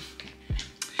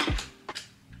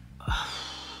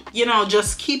 you know,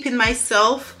 just keeping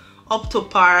myself up to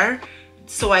par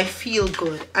so I feel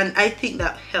good, and I think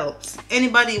that helps.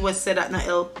 Anybody was said that not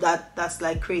help, that's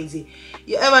like crazy.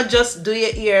 You ever just do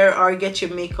your hair or get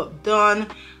your makeup done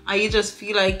and you just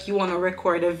feel like you want to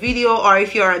record a video, or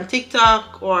if you're on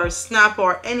TikTok or Snap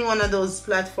or any one of those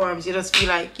platforms, you just feel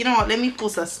like, you know what, let me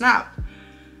post a snap.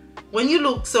 When you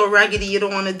look so raggedy, you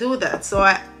don't want to do that. So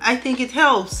I think it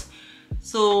helps.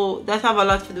 So that have a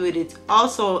lot to do with it.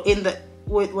 Also,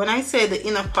 when I say the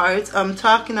inner part, I'm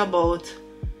talking about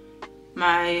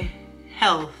my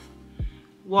health,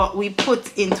 what we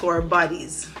put into our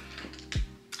bodies.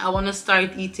 I want to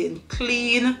start eating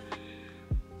clean.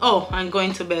 Oh, I'm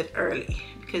going to bed early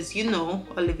because, you know,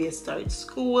 Olivia starts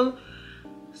school.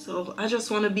 So I just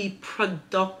want to be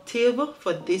productive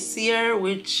for this year,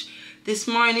 which this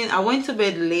morning I went to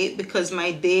bed late because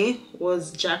my day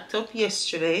was jacked up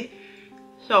yesterday.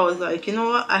 So I was like, you know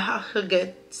what, I have to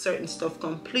get certain stuff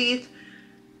complete.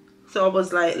 So I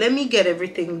was like, let me get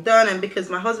everything done. And because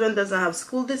my husband doesn't have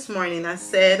school this morning, I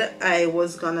said I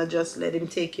was gonna just let him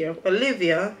take care of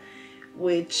Olivia,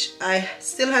 which I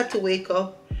still had to wake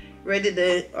up, ready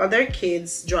the other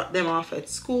kids, drop them off at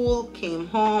school, came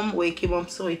home, wake him up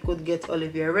so he could get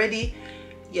Olivia ready.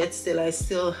 Yet still, I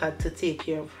still had to take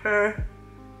care of her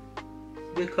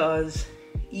because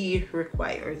he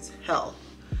requires help.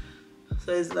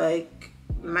 So it's like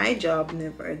my job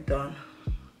never done.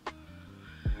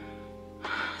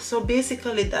 So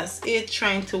basically that's it.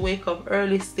 Trying to wake up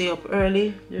early, stay up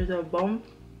early. There's a bump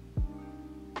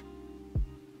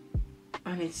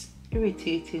and it's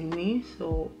irritating me,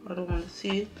 so I don't want to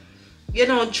see it. You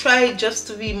know, try just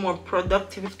to be more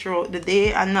productive throughout the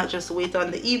day and not just wait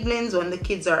on the evenings when the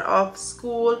kids are off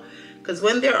school, because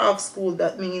when they're off school,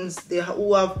 that means they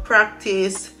who have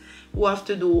practice, who have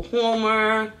to do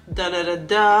homework,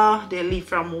 they leave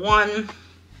from one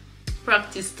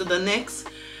practice to the next.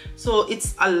 So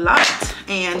it's a lot,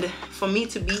 and for me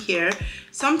to be here,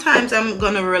 sometimes I'm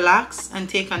gonna relax and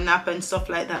take a nap and stuff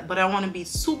like that, but I want to be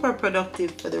super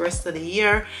productive for the rest of the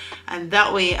year, and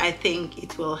that way I think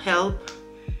it will help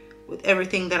with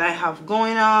everything that I have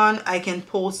going on. I can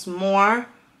post more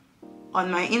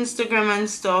on my Instagram and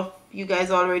stuff. You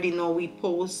guys already know we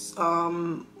post,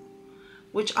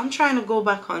 which I'm trying to go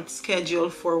back on schedule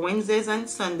for Wednesdays and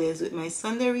Sundays with my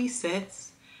Sunday resets,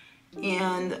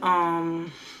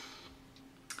 and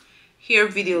hair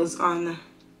videos on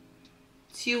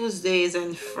Tuesdays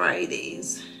and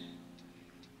Fridays.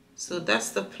 So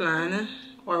that's the plan,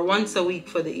 or once a week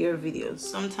for the hair videos.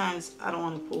 Sometimes I don't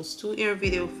want to post 2 hair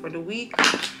videos for the week.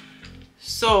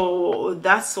 So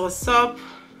that's what's up.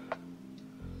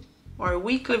 Or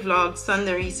weekly vlog,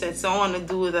 Sunday reset. So I want to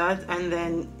do that, and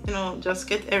then, you know, just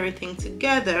get everything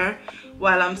together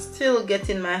while I'm still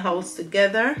getting my house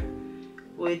together,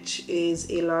 which is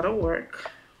a lot of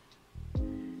work.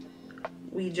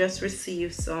 We just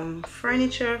received some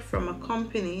furniture from a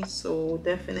company, so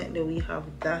definitely we have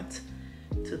that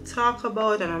to talk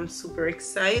about, and I'm super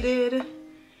excited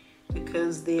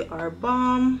because they are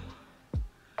bomb.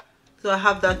 So I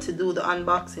have that to do, the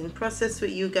unboxing process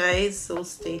with you guys, so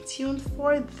stay tuned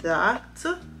for that,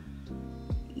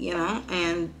 you know,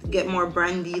 and get more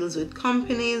brand deals with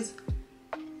companies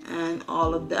and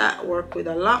all of that. Work with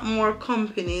a lot more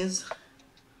companies,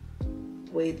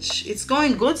 which it's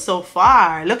going good so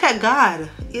far. Look at God,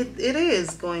 it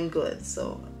is going good.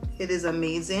 So it is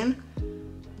amazing,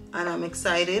 and I'm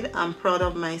excited. I'm proud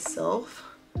of myself.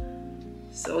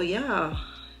 So yeah,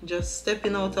 just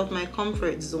stepping out of my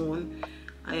comfort zone.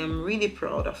 I am really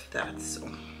proud of that. So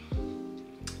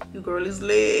your girl is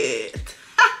late.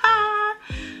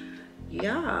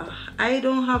 Yeah, I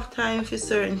don't have time for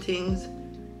certain things.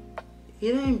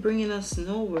 It ain't bringing us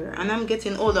nowhere, and I'm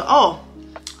getting older. Oh,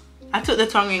 I took the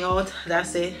tongue ring out.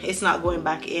 That's it. It's not going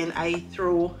back in. I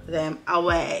threw them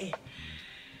away.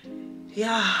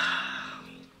 Yeah.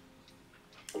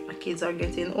 My kids are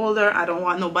getting older. I don't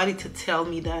want nobody to tell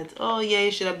me that, oh yeah,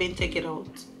 you should have been taken out.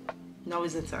 Now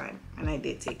is the time. And I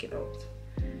did take it out.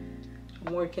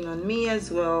 I'm working on me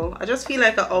as well. I just feel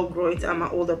like I outgrow it. I'm an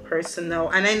older person now.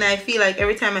 And then I feel like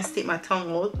every time I stick my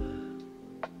tongue out,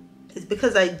 it's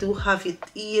because I do have it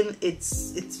in.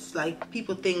 It's like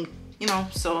people think, you know,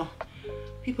 so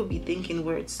people be thinking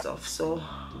weird stuff. So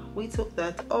we took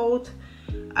that out.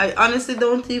 I honestly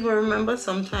don't even remember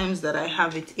sometimes that I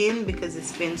have it in because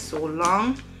it's been so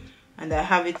long, and I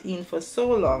have it in for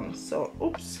so long. So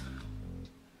oops,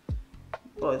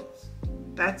 but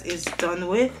that is done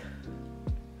with.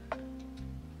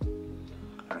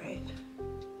 All right,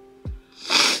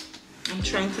 I'm I'm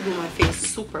trying to do my face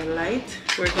super light.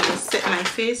 We're gonna set my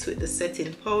face with the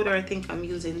setting powder. I think I'm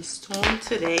using Stone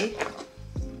today.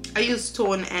 I use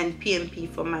Stone and PMP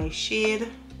for my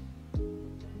shade.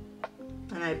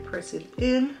 And I press it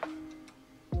in.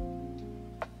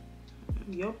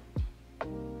 Yup.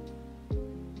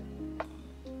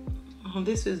 Oh,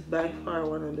 this is by far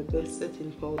one of the best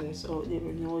setting powders out there,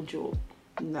 no joke.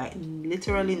 Like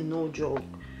literally no joke.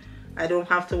 I don't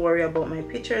have to worry about my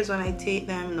pictures when I take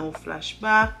them, no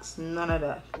flashbacks, none of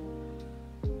that.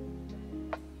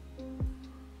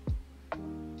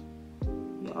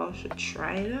 Y'all should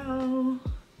try it out.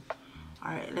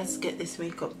 Alright, let's get this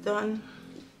makeup done.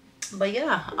 But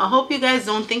yeah, I hope you guys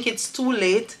don't think it's too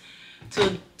late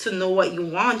to know what you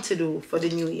want to do for the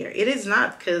new year. It is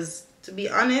not, because to be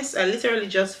honest, I literally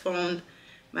just found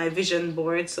my vision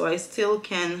board, so I still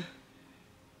can,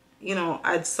 you know,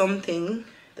 add something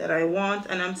that I want,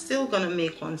 and I'm still gonna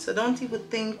make one. So don't even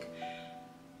think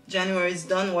January is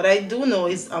done. What I do know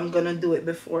is I'm gonna do it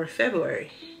before February,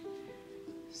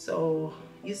 so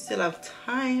you still have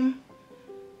time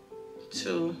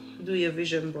to do your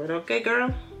vision board. Okay,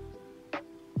 girl?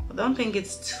 I don't think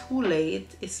it's too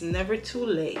late. It's never too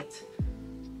late.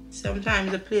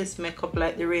 Sometimes the place make up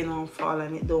like the rain won't fall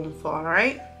and it don't fall,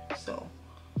 right? So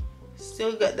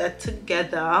still get that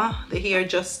together. The hair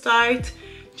just start,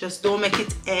 just don't make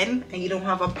it end and you don't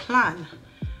have a plan.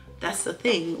 That's the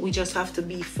thing. We just have to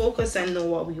be focused and know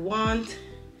what we want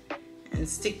and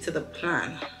stick to the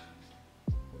plan.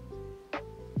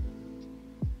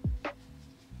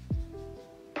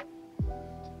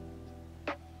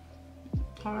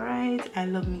 All right, I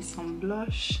love me some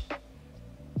blush.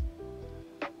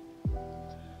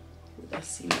 That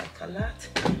seems like a lot.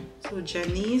 So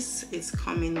Janice is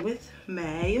coming with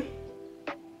May.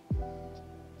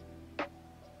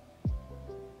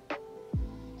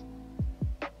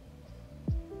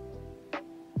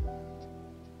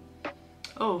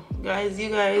 Oh guys, you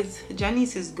guys,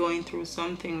 Janice is going through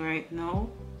something right now.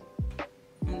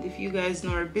 And if you guys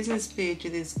know our business page,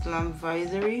 it is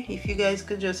Glamvisory. If you guys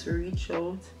could just reach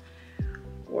out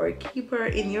or keep her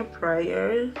in your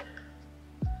prayers.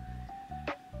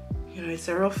 You know, it's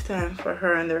a rough time for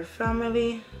her and her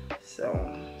family.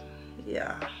 So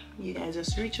yeah, you guys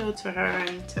just reach out to her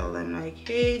and tell them like,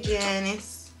 hey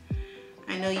Janice,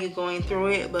 I know you're going through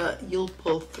it, but you'll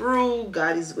pull through.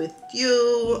 God is with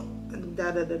you.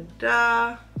 Da da da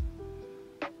da.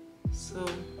 So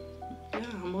yeah,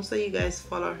 most of you guys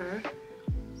follow her,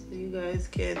 so you guys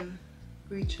can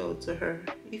reach out to her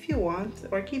if you want,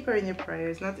 or keep her in your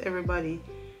prayers. Not everybody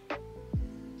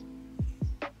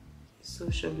is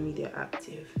social media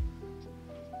active.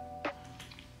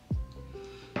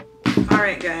 All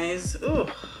right guys,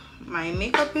 oh, my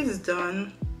makeup is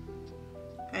done.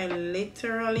 I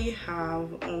literally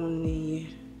have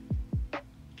only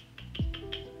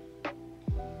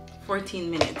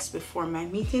 14 minutes before my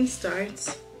meeting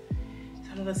starts.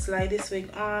 I'm gonna slide this wig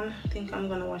on. I think I'm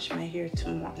gonna wash my hair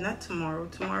tomorrow. Not tomorrow.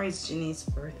 Tomorrow is Jeannie's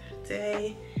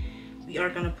birthday. We are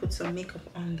gonna put some makeup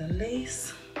on the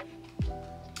lace.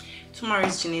 Tomorrow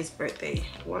is Jeannie's birthday.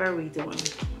 What are we doing?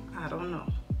 I don't know.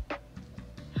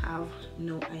 Have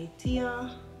no idea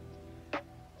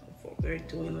of what we're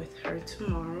doing with her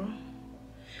tomorrow.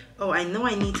 Oh, I know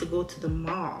I need to go to the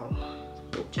mall.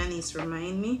 Hope Janice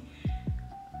remind me.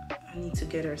 I need to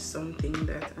get her something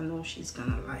that I know she's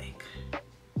gonna like.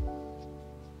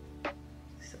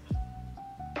 So.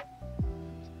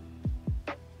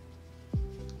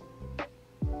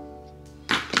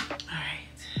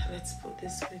 Alright, let's put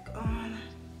this wig on.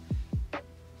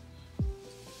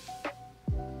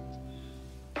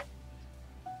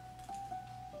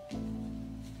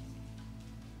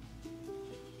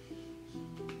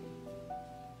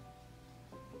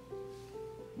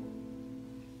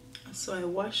 So I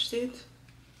washed it.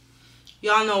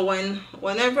 Y'all know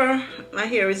whenever my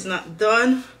hair is not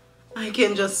done, I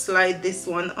can just slide this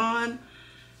one on.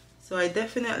 So I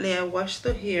washed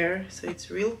the hair, so it's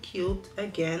real cute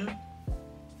again.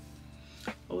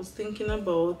 I was thinking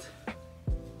about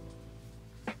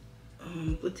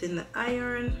putting the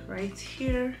iron right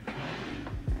here.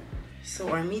 So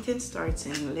our meeting starts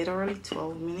in literally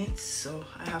 12 minutes, so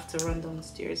I have to run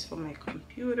downstairs for my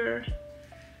computer.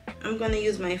 I'm gonna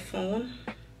use my phone,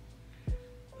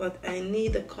 but I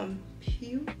need a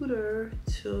computer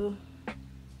to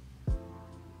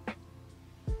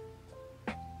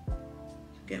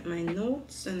get my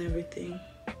notes and everything.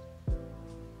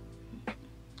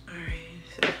 Alright,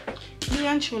 so really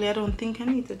and truly, I don't think I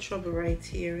need the trouble right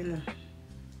here, you know.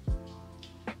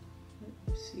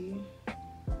 Let's see.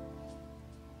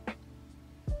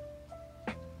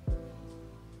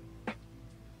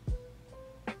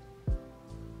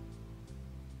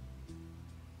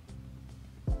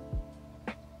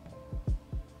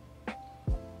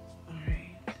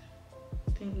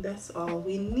 and that's all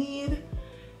we need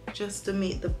just to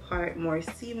make the part more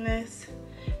seamless.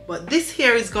 But this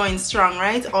hair is going strong,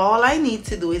 right? All I need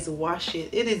to do is wash it.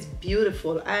 It is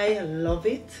beautiful. I love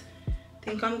it. I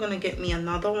think I'm gonna get me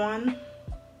another one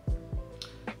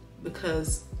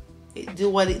because it do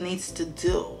what it needs to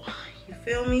do. You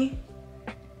feel me?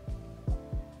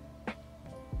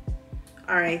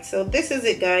 All right, so this is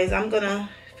it, guys. I'm gonna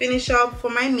finish up for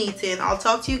my meeting. I'll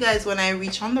talk to you guys when I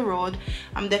reach on the road.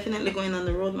 I'm definitely going on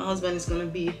the road. My husband is gonna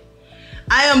be,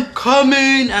 I am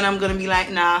coming, and I'm gonna be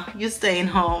like, nah, you're staying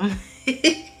home.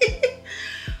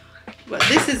 But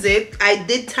this is it. I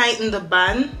did tighten the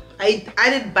band. I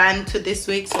added band to this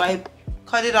week, so I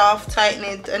cut it off, tighten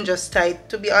it, and just tie.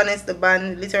 To be honest, the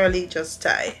band literally just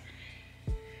tie.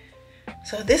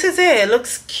 So this is it. It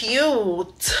looks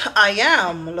cute. I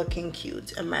am looking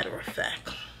cute, a matter of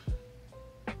fact.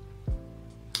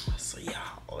 So yeah,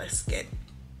 let's get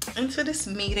into this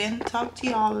meeting. Talk to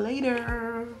y'all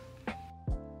later.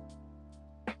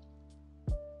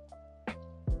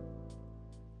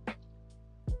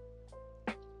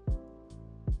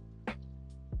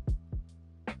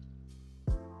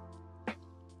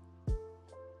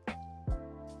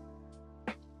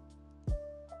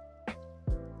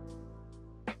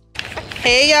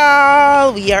 Hey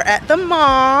y'all, we are at the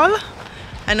mall.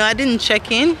 I know I didn't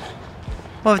check in,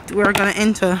 but we're gonna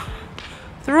enter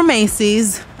through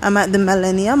Macy's. I'm at the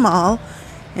Millennium Mall,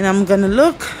 and I'm gonna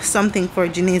look something for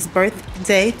Janae's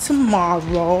birthday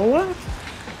tomorrow.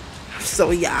 So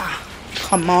yeah,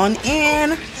 come on in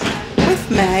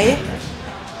with me.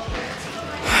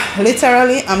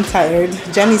 Literally, I'm tired.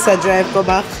 Janisa drive go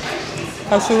back.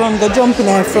 I should run go jump in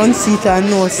her front seat and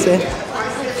no say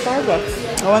Starbucks.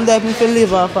 I wonder if we can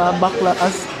leave off our backlog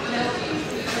as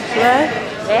right?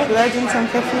 Huh? Should I drink some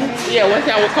coffee? Yeah, once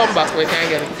I will come back, we can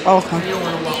get it. Okay.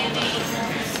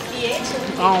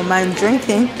 Oh, I'm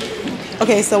drinking.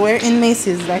 Okay, so we're in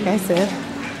Macy's, like I said.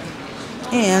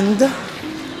 And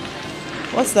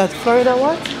what's that? Florida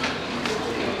what?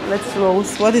 Let's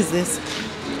roast. What is this?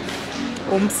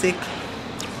 Homesick.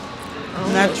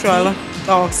 Natural.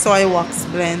 Oh, soy wax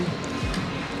blend.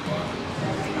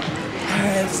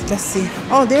 Alright, let's see.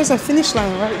 Oh, there's a finish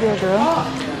line right there, girl.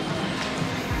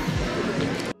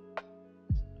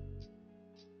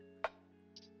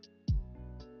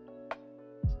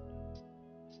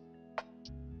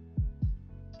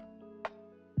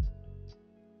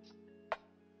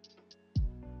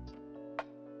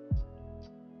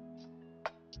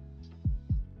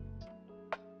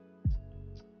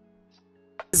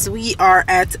 We are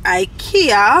at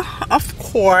Ikea, of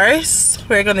course.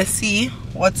 We're gonna see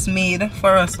what's made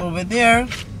for us over there,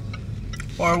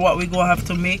 or what we gonna have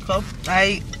to make up.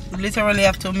 I literally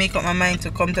have to make up my mind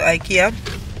to come to Ikea.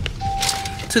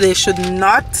 Today should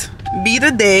not be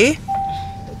the day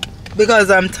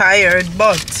because I'm tired,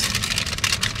 but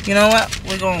you know what,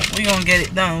 we're gonna get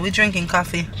it done. We're drinking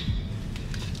coffee.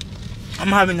 I'm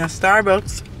having a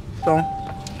Starbucks, so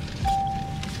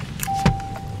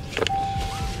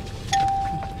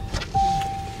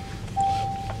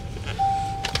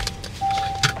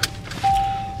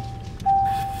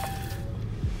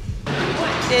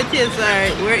it is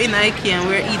alright. We're in Ikea and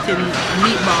we're eating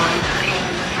meatballs.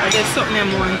 I guess something I'm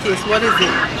more in taste. What is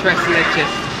it? Tres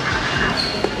leches.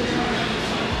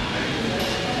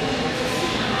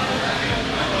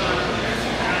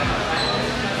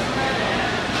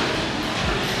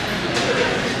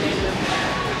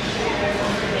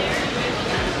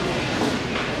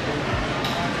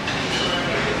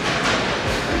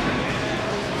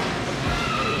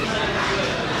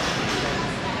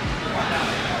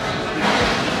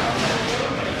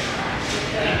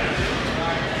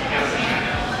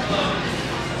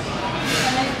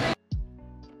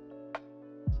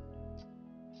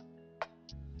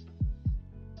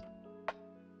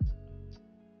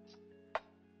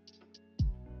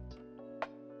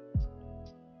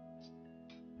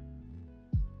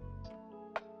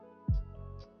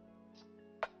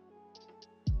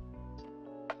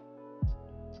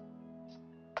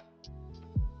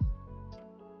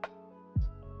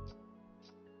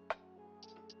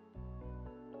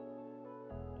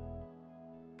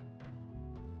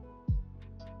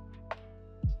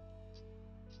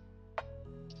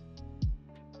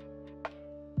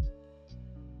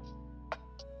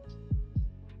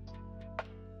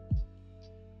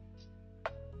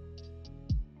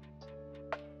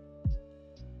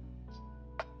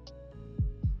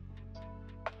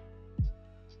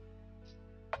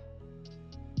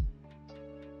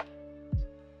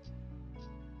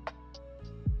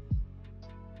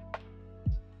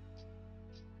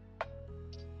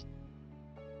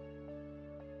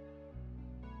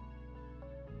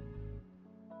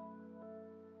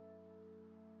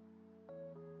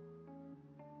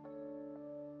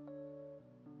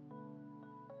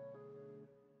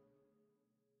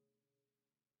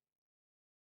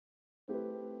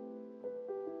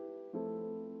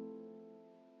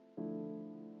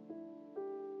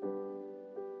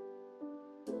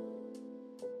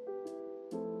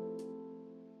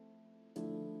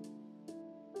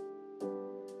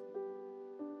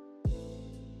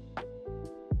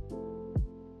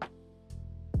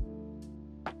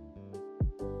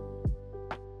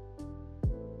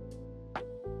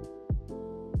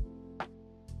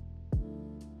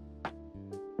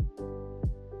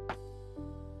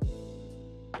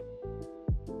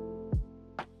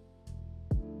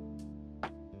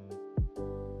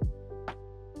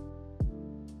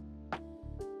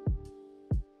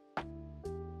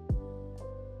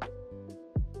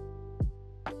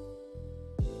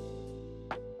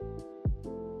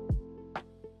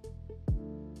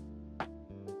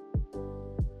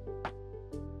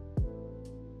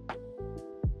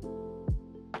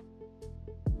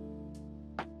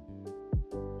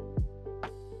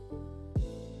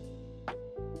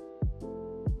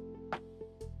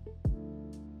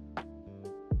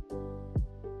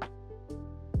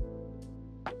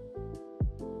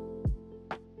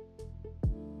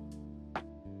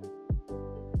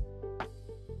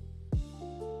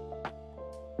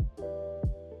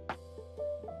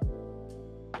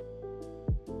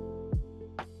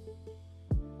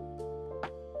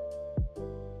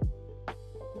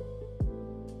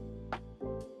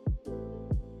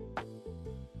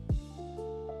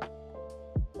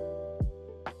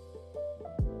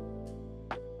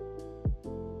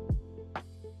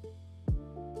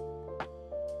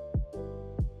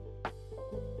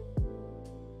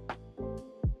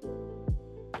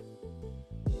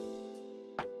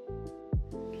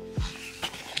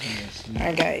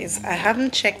 Alright guys, I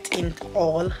haven't checked in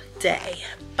all day,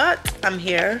 but I'm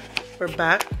here. We're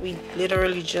back. We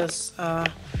literally just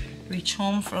reached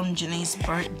home from Janae's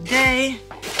birthday,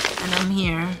 and I'm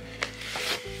here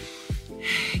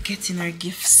getting our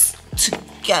gifts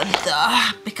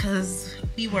together because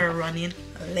we were running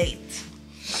late.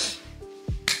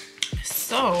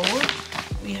 So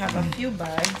we have a few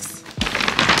bags.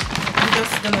 I'm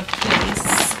just gonna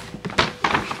place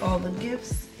all the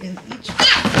gifts in each bag.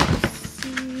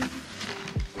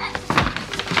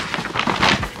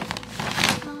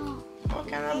 What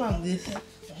kind of bag this? So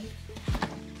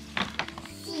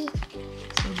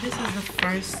this is the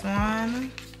first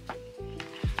one.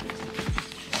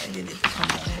 Why did it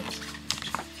come out?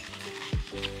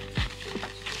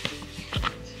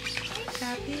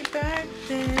 Happy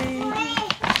birthday.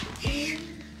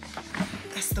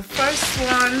 That's the first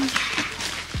one.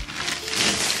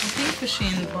 I think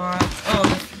Shane bought, oh,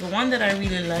 the one that I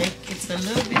really like, it's a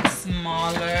little bit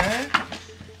smaller.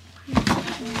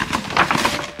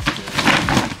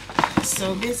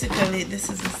 So basically this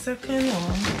is the second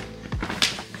one.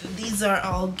 These are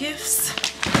all gifts.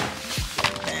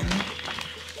 Then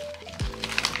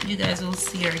you guys will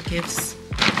see our gifts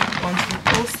once we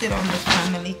post it on the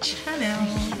family channel.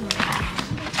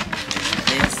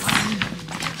 This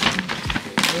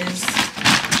is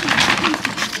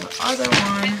the other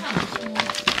one.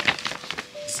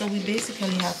 So we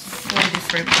basically have 4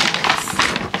 different bags.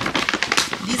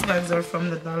 These bags are from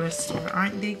the dollar store.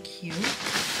 Aren't they cute?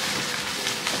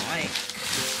 Like,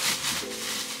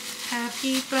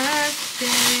 happy birthday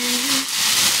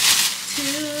to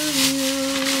you.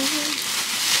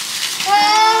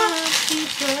 Happy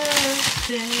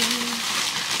birthday.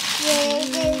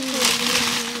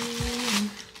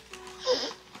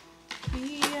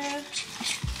 Yeah.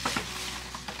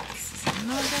 This is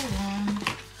another one.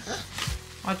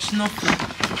 Watch Nuffy.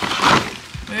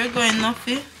 Where you going,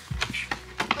 Nuffy?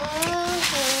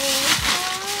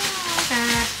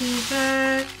 Happy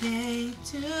birthday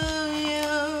to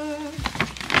you.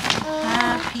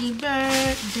 Happy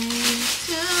birthday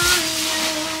to you.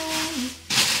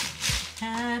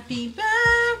 Happy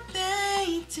birthday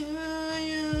to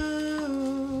you.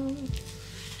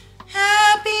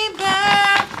 Happy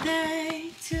birthday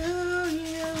to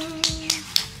you.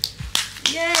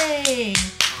 Yay!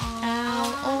 How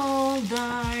old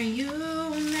are you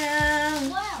now?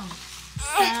 Wow.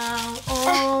 How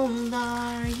old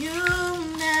are you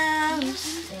now?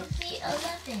 Be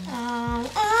 11. How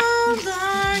old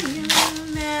are you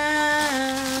now?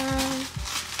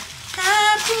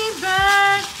 Happy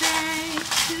birthday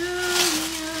to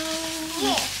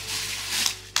you.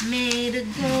 May the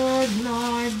good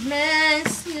Lord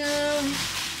bless you.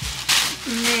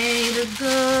 May the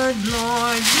good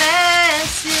Lord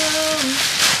bless you.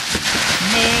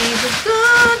 May the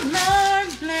good Lord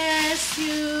bless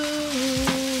you.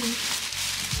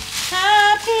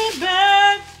 Happy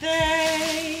birthday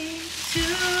to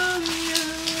you.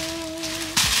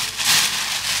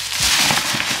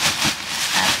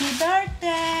 Happy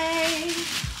birthday.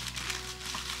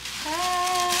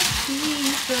 Happy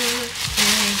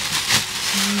birthday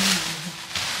to you.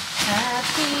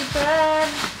 Happy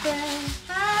birthday.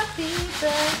 Happy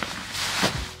birthday.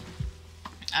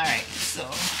 Alright, so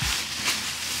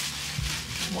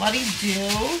what do you do?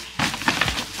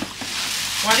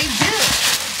 What do you do?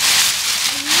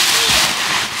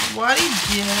 What do you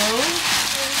do?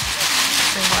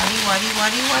 So what do you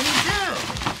do?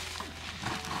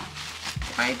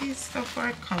 Why these stuff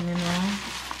are coming on?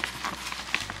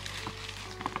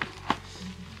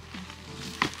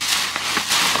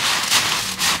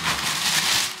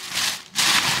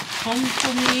 Come to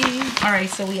me. All right,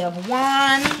 so we have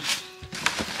 1,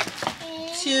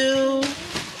 2,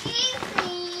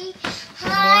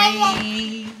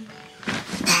 3,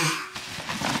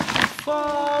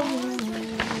 4.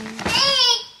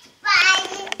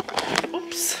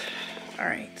 Oops. All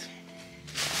right.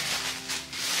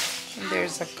 And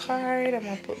there's a card. I'm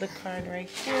gonna put the card right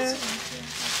here.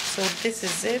 So this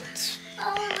is it.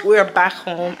 We're back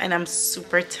home and I'm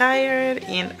super tired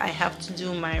and I have to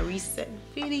do my reset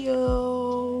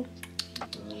video.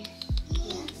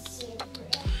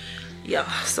 Yeah,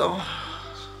 so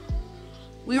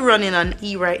we're running on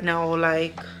E right now.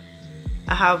 Like,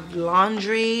 I have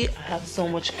laundry, I have so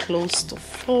much clothes to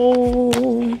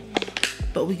fold,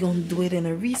 but we're gonna do it in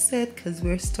a reset because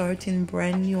we're starting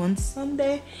brand new on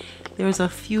Sunday. There's a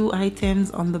few items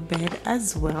on the bed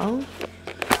as well.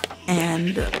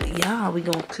 And yeah, we're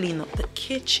gonna clean up the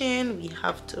kitchen. We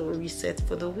have to reset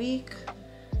for the week,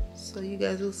 so you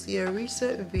guys will see a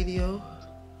reset video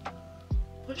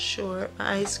for sure.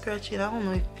 My eyes scratching. I don't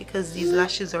know if because these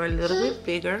lashes are a little bit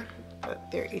bigger,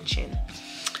 they're itching.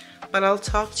 But I'll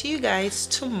talk to you guys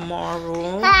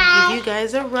tomorrow. Give you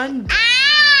guys a run.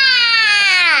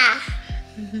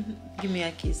 Give me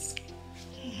a kiss.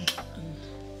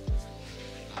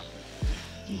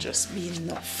 Just be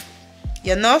enough.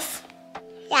 You enough?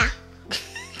 Yeah.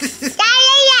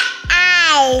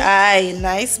 Aye,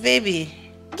 nice baby.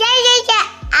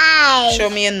 Show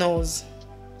me your nose.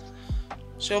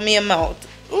 Show me your mouth.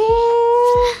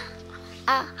 Ooh.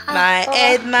 My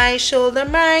head, my shoulder,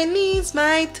 my knees,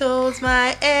 my toes.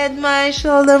 My head, my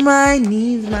shoulder, my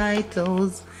knees, my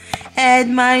toes. Head,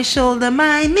 my shoulder,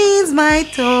 my knees, my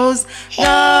toes.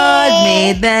 God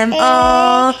made them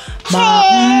all. Ma,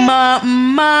 ma,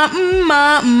 ma,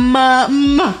 ma, ma,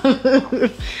 ma.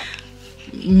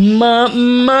 Ma,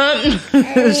 ma.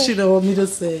 She don't want me to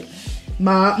say.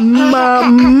 Ma, ma,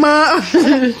 ma.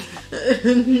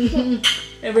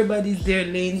 Everybody's there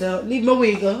laying down. Leave my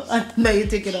wiggle. Now you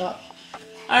take it off.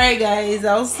 Alright guys,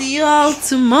 I'll see you all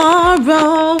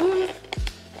tomorrow.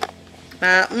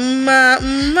 Ma, ma,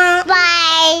 ma.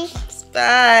 Bye.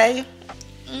 Bye.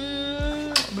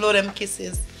 Blow them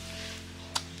kisses.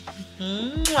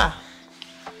 Mwah.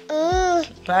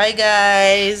 Bye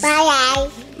guys. Bye.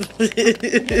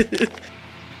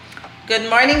 Good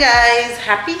morning guys.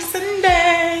 Happy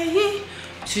Sunday.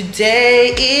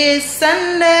 Today is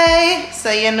Sunday,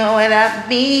 so you know what that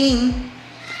means.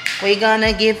 We're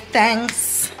gonna give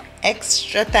thanks,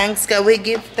 extra thanks, cause we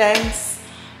give thanks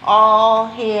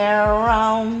all year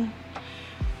round.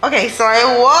 Okay, so I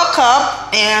woke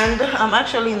up and I'm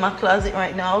actually in my closet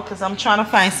right now because I'm trying to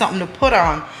find something to put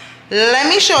on. Let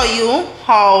me show you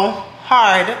how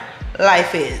hard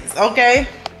life is, okay?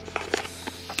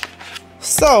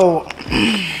 So,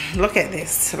 look at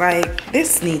this. Like,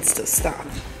 this needs to stop.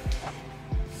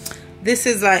 This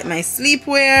is like my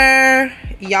sleepwear,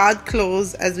 yard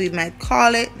clothes, as we might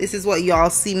call it. This is what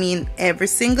y'all see me in every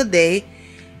single day.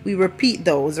 We repeat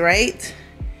those, right?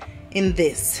 In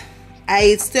this.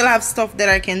 I still have stuff that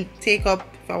I can take up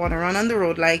if I want to run on the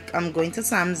road. Like, I'm going to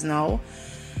Sam's now.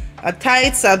 A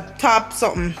tights, a top,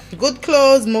 something. Good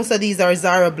clothes. Most of these are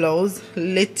Zara blouse.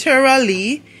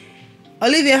 Literally.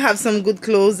 Olivia have some good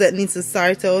clothes that needs to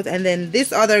start out, and then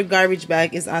this other garbage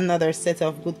bag is another set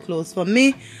of good clothes for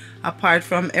me, apart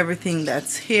from everything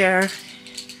that's here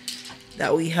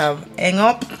that we have hang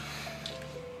up.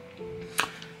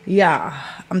 Yeah,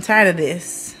 I'm tired of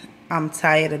this. I'm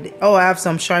tired of it. Oh, I have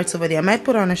some shorts over there. I might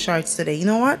put on the shorts today. You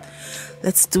know what?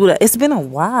 Let's do that. It's been a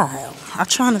while. I'm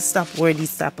trying to stop wearing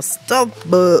this type of stuff,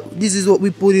 but this is what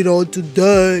we put it on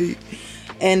today.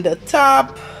 And the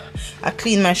top, I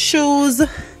cleaned my shoes.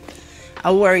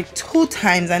 I wore it 2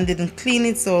 times and didn't clean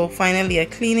it, so finally I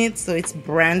clean it, so it's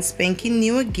brand spanking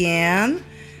new again.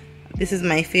 This is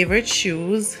my favorite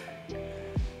shoes,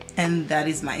 and that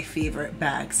is my favorite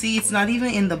bag. See, it's not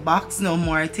even in the box no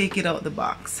more. I take it out the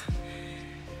box.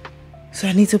 So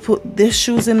I need to put these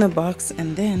shoes in the box,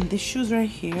 and then these shoes right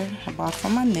here I bought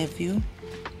from my nephew.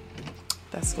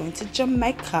 That's going to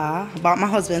Jamaica. I bought my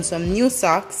husband some new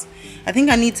socks. I think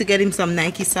I need to get him some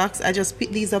Nike socks. I just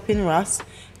picked these up in Ross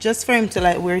just for him to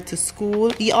like wear to school.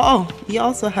 He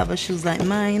also have a shoes like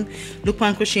mine. Look,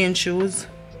 pan crochet shoes.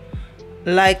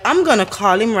 Like, I'm gonna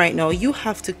call him right now. You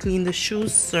have to clean the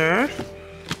shoes, sir.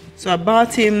 So I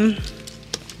bought him.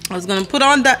 I was gonna put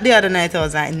on that the other night. I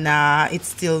was like, nah, it's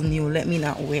still new. Let me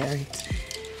not wear it.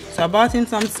 So I bought him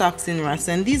some socks in Ross,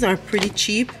 and these are pretty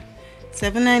cheap.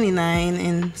 $7.99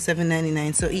 and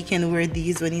 $7.99, so he can wear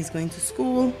these when he's going to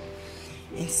school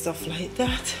and stuff like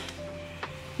that.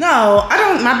 Now,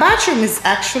 my bathroom is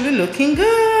actually looking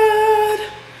good.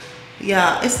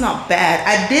 Yeah, it's not bad.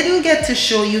 I didn't get to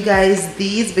show you guys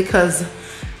these because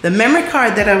the memory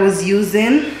card that I was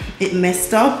using, it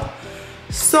messed up.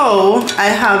 So I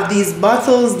have these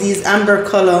bottles, these amber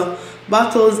color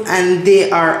bottles, and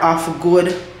they are of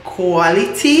good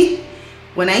quality.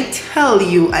 When I tell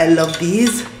you I love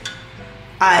these,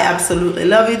 I absolutely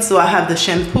love it. So I have the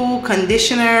shampoo,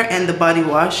 conditioner, and the body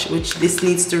wash, which this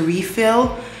needs to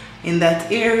refill in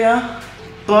that area,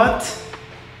 but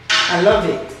I love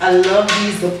it. I love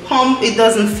these. The pump, it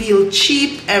doesn't feel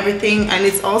cheap, everything, and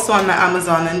it's also on my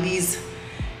Amazon, and these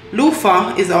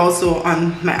loofah is also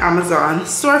on my Amazon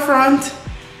storefront.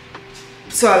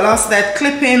 So I lost that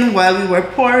clipping while we were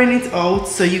pouring it out,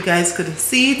 so you guys couldn't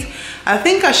see it. I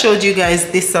think I showed you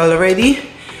guys this already.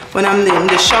 When I'm in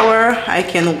the shower, I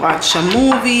can watch a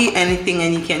movie, anything,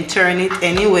 and you can turn it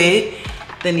anyway.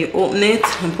 Then you open it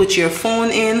and put your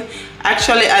phone in.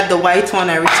 Actually, add the white one.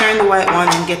 I return the white one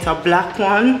and get a black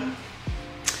one.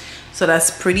 So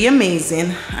that's pretty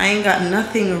amazing. I ain't got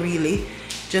nothing really,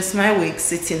 just my wig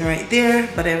sitting right there,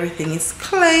 but everything is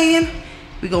clean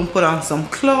We're gonna put on some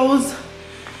clothes.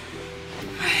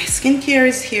 My skincare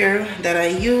is here that I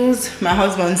use. My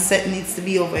husband's set needs to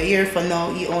be over here. For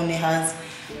now, he only has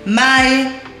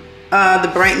my the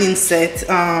brightening set.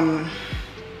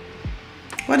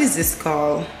 What is this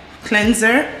called?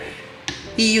 Cleanser.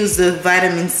 He used the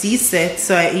vitamin C set,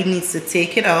 so he needs to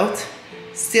take it out.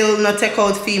 Still not take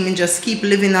out film, just keep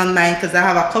living on mine because I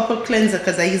have a couple cleanser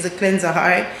because I use a cleanser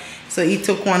hard. So he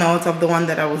took one out of the one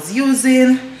that I was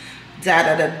using.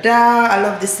 I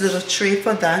love this little tray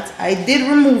for that. I did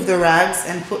remove the rags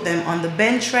and put them on the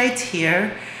bench right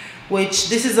here, which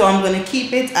this is how I'm going to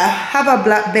keep it. I have a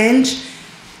black bench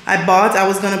I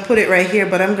was going to put it right here,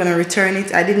 but I'm going to return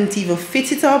it. I didn't even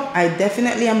fit it up. I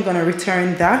definitely am going to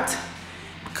return that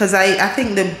because I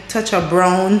think the touch of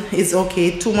brown is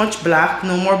okay. Too much black,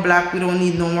 no more black. We don't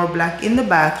need no more black in the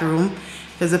bathroom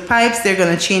because the pipes, they're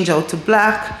going to change out to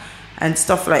black and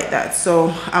stuff like that.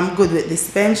 So I'm good with this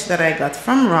bench that I got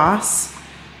from Ross.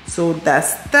 So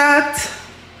that's that.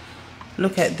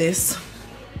 Look at this.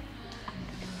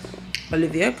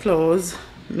 Olivia clothes,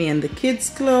 me and the kids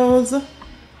clothes,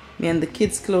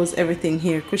 everything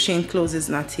here. Cushion clothes is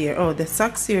not here. Oh, the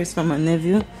socks here is from my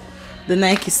nephew, the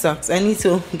Nike socks. I need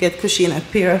to get Cushion a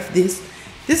pair of this.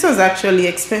 This was actually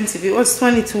expensive. It was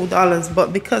 $22,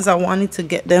 but because I wanted to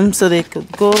get them so they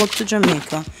could go to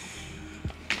Jamaica,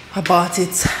 I bought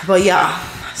it. But yeah,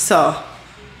 so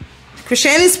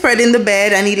Cushion is spreading the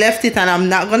bed and he left it and I'm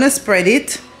not gonna spread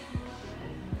it.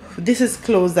 This is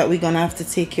clothes that we're gonna have to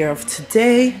take care of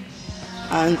today.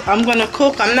 And I'm gonna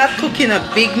cook. I'm not cooking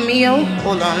a big meal.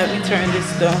 Hold on, let me turn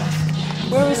this down.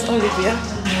 Where is Olivia?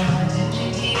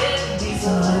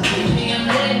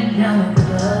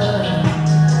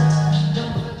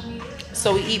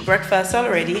 So we eat breakfast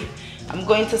already. I'm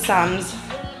going to Sam's.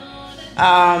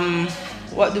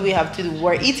 What do we have to do?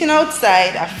 We're eating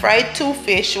outside. I fried 2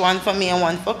 fish, one for me and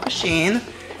one for Cushion,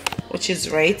 which is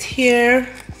right here.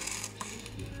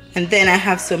 And then I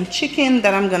have some chicken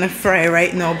that I'm gonna fry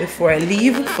right now before I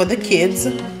leave for the kids.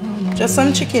 Just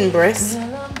some chicken breasts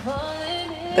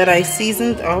that I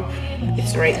seasoned up.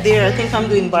 It's right there. I think I'm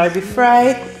doing Barbie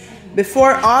fry.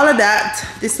 Before all of that,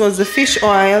 this was the fish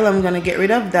oil. I'm gonna get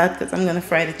rid of that because I'm gonna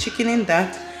fry the chicken in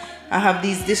that. I have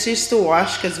these dishes to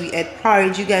wash because we ate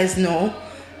porridge. You guys know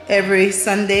every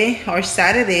Sunday or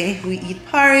Saturday we eat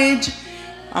porridge.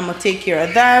 I'm gonna take care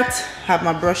of that. Have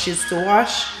my brushes to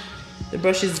wash. The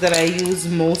brushes that I use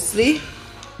mostly.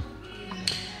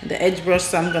 The edge brush,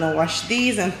 so I'm gonna wash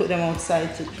these and put them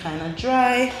outside to kind of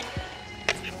dry.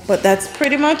 But that's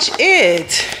pretty much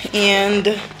it.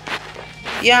 And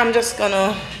yeah, I'm just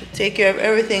gonna take care of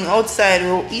everything outside.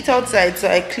 We'll eat outside, so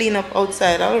I clean up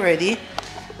outside already.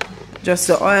 Just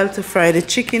the oil to fry the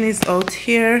chicken is out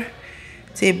here.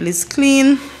 Table is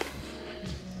clean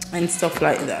and stuff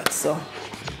like that. So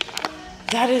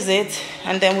that is it.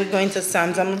 And then we're going to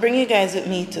Sam's. I'm gonna bring you guys with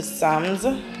me to Sam's.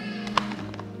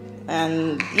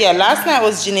 And yeah, last night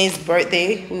was Janae's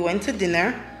birthday. We went to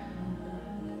dinner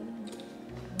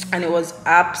and it was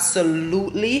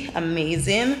absolutely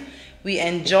amazing. We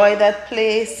enjoyed that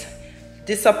place.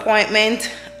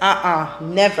 Disappointment?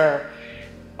 Never.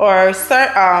 Our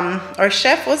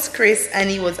chef was Chris and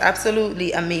he was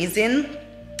absolutely amazing.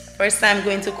 First time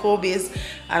going to Kobe's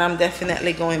and I'm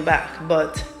definitely going back.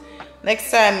 But next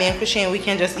time, me and Cushion, we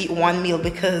can just eat one meal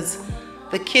because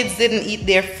the kids didn't eat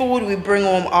their food. We bring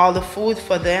home all the food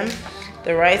for them.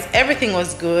 The rice, everything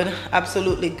was good,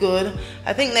 absolutely good.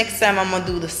 I think next time I'm gonna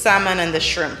do the salmon and the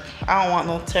shrimp. I don't want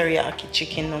no teriyaki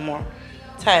chicken no more.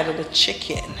 Tired of the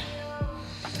chicken.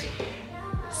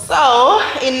 So,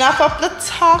 enough of the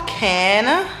talking.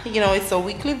 You know, it's a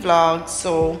weekly vlog,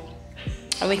 so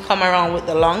and we come around with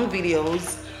the long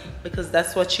videos because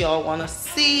that's what y'all wanna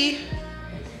see.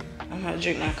 I'm gonna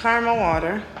drink my caramel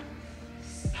water.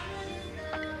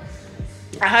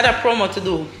 I had a promo to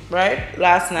do, right,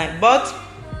 last night, but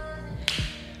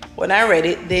when I read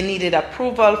it, they needed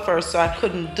approval first, so I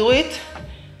couldn't do it.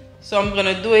 So I'm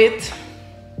gonna do it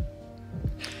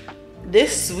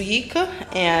this week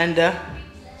and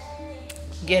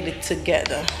get it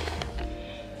together.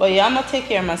 But yeah, I'm gonna take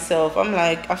care of myself.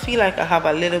 I feel like I have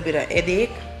a little bit of headache.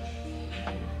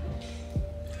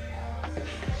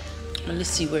 Let's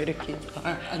see where the kids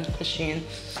are and Cushion.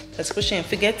 Because Cushion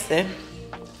forgets them.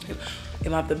 You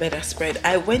have the better spread.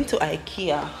 I went to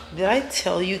Ikea. Did I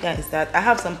tell you guys that? I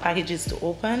have some packages to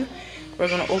open. We're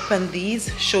gonna open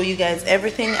these, show you guys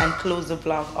everything, and close the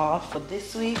vlog off for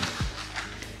this week.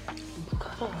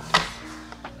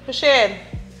 Cushion.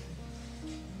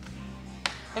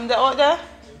 In the order?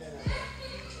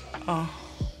 Oh.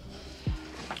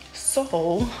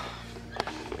 So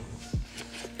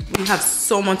we We have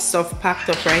so much stuff packed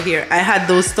up right here. I had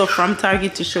those stuff from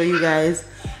Target to show you guys.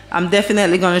 I'm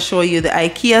definitely going to show you the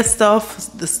Ikea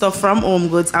stuff, the stuff from Home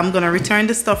Goods. I'm going to return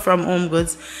the stuff from Home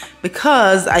Goods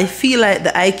because I feel like the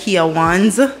Ikea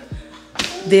ones,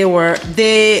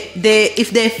 if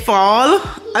they fall,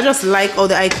 I just like how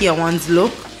the Ikea ones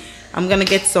look. I'm going to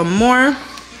get some more.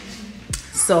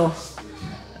 So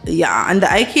yeah, and the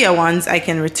Ikea ones, I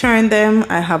can return them.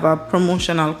 I have a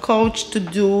promotional couch to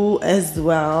do as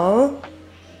well.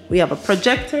 We have a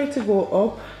projector to go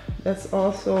up. That's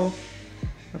also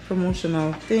a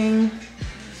promotional thing.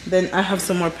 Then I have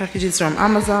some more packages from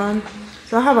Amazon.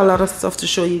 So I have a lot of stuff to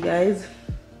show you guys.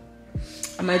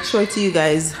 I might show it to you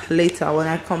guys later when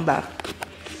I come back.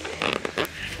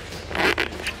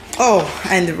 Oh,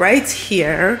 and right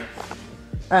here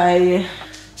I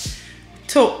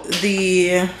took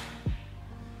the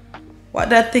what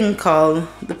that thing called,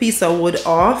 the piece of wood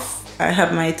off. I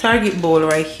have my Target bowl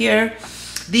right here.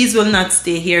 These will not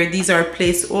stay here. These are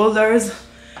placeholders,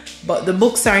 but the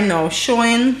books are now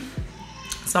showing.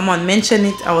 Someone mentioned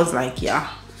it. I was like, yeah,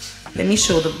 let me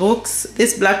show the books.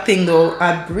 This black thing though,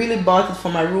 I really bought it for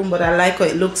my room, but I like how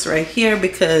it looks right here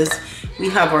because we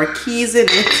have our keys in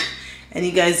it. And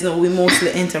you guys know we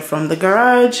mostly enter from the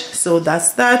garage. So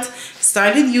that's that.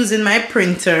 Started using my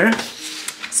printer.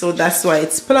 So that's why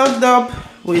it's plugged up,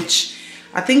 which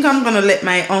I think I'm gonna let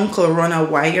my uncle run a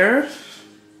wire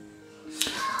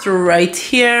through right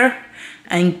here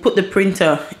and put the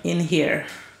printer in here.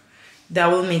 That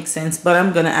will make sense, but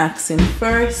I'm gonna ask him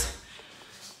first.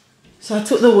 So I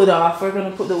took the wood off. We're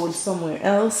gonna put the wood somewhere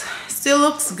else. Still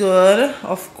looks good,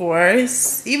 of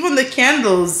course. Even the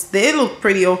candles, they look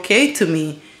pretty okay to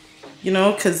me, you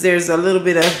know, because there's a little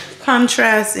bit of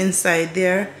contrast inside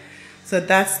there. So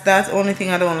that's only thing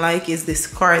I don't like is this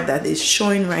card that is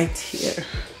showing right here.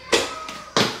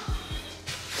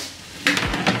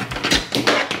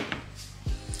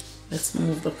 Let's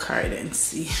move the card and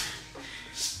see.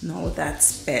 No,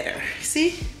 that's better.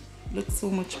 See? Looks so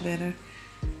much better.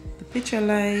 The picture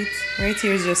light right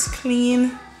here is just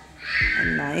clean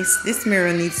and nice. This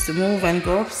mirror needs to move and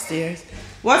go upstairs.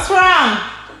 What's wrong?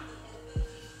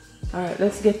 All right,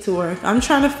 let's get to work. I'm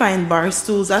trying to find bar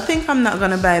stools. I think I'm not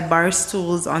gonna buy bar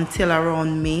stools until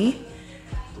around May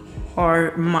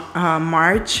or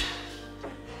March.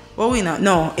 Well, we not.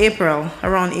 No, April.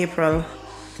 Around April,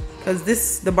 because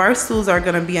the bar stools are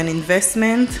gonna be an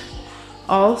investment.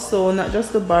 Also, not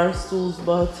just the bar stools,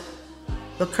 but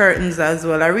the curtains as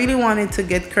well. I really wanted to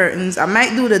get curtains. I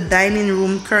might do the dining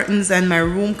room curtains and my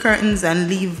room curtains and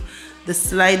leave the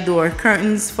slide door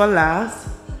curtains for last.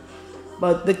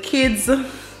 But the kids, I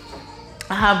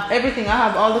have everything. I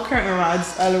have all the curtain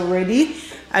rods already.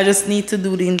 I just need to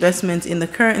do the investment in the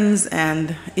curtains,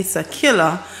 and it's a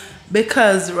killer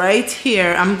because right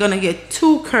here I'm gonna get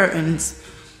 2 curtains,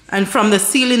 and from the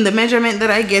ceiling the measurement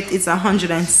that I get is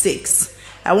 106.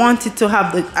 I want it to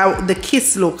have the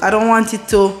kiss look. I don't want it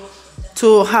to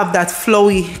have that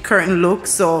flowy curtain look.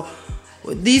 So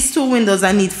with these 2 windows,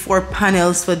 I need 4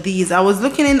 panels for these. I was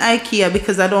looking in Ikea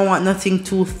because I don't want nothing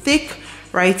too thick.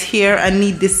 Right here, I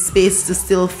need this space to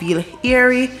still feel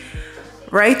airy.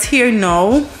 Right here,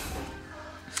 no.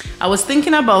 I was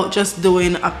thinking about just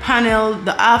doing a panel,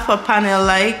 the half a panel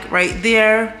like right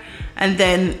there, and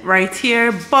then right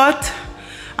here, but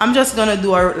I'm just gonna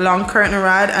do a long curtain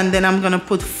rod, and then I'm gonna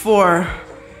put 4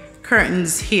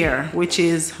 curtains here, which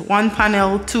is 1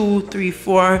 panel, 2, 3,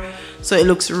 4. So it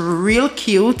looks real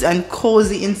cute and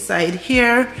cozy inside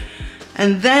here.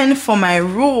 And then for my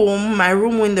room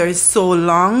window is so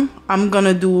long. I'm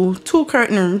gonna do 2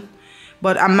 curtains,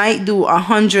 but I might do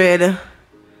 100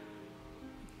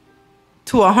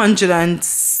 to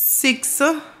 106,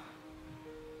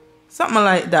 something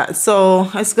like that. So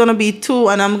it's gonna be 2,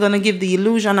 and I'm gonna give the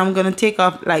illusion I'm gonna take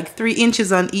off like 3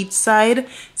 inches on each side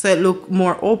so it look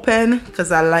more open,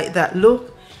 because I like that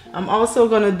look. I'm also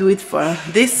gonna do it for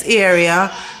this area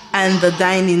and the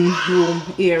dining room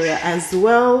area as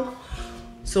well.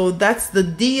 So that's the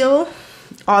deal.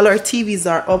 All our TVs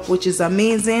are up, which is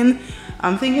amazing.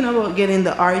 I'm thinking about getting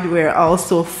the hardware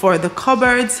also for the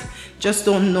cupboards. Just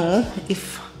don't know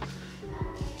if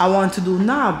I want to do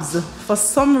knobs. For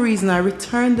some reason, I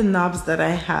returned the knobs that I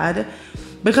had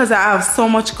because I have so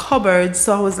much cupboards.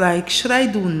 So I was like, should I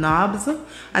do knobs?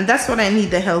 And that's what I need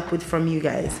the help with from you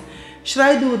guys. Should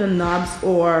I do the knobs,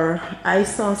 or I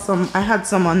had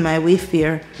some on my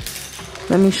Wayfair.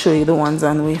 Let me show you the ones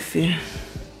on Wayfair.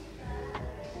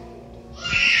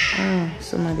 Oh,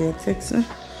 somebody had texted me.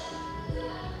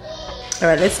 All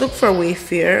right, let's look for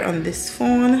Wayfair on this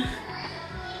phone.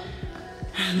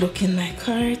 Look in my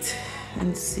cart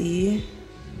and see.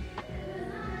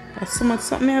 That's so much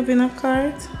something I have in a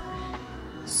cart.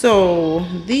 So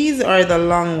these are the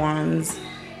long ones.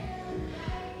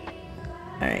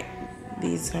 Alright,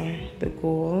 these are the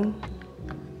gold.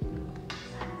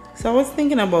 So I was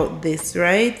thinking about this,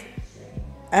 right?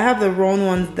 I have the round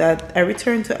ones that I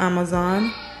returned to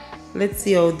Amazon. Let's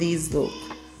see how these look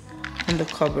in the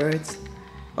cupboards.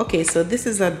 Okay, so this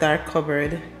is a dark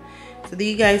cupboard. So do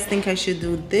you guys think I should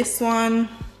do this one?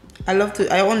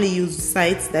 I only use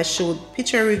sites that show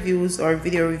picture reviews or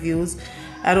video reviews.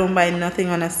 I don't buy nothing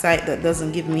on a site that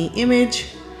doesn't give me image.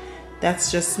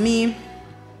 That's just me.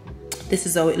 This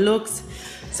is how it looks.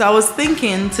 So I was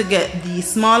thinking to get the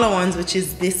smaller ones, which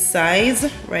is this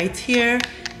size right here.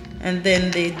 And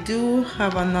then they do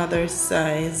have another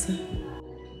size.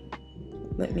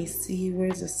 Let me see,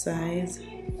 where's the size?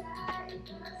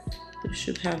 They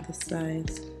should have the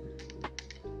size.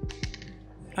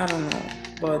 I don't know,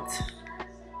 but...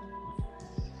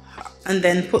 And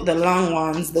then put the long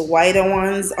ones, the wider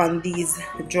ones on these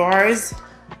drawers.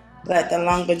 Like the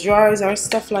longer drawers or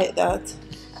stuff like that.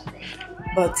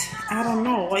 But I don't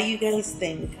know, what you guys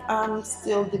think? I'm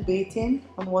still debating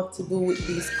on what to do with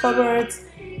these cupboards.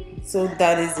 So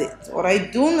that is it. What I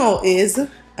do know is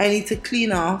I need to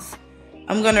clean off.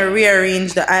 I'm gonna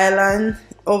rearrange the island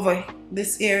over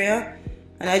this area,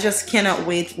 and I just cannot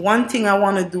wait. One thing I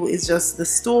want to do is just the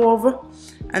stove,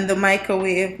 and the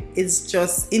microwave is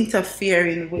just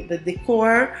interfering with the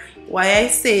decor. Why I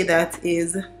say that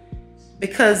is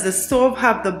because the stove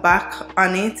have the back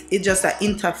on it, it just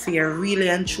interfere, really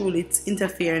and truly it's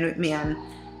interfering with me, and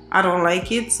I don't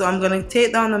like it. So I'm gonna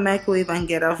take down the microwave and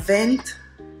get a vent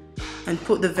and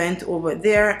put the vent over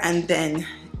there, and then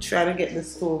try to get the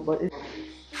stove. But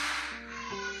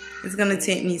it's gonna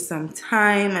take me some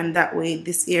time, and that way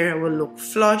this area will look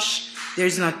flush.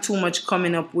 There's not too much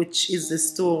coming up, which is the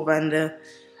stove and the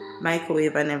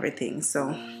microwave and everything.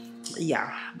 So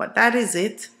yeah, but that is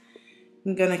it.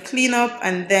 I'm gonna clean up,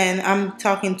 and then I'm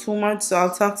talking too much, so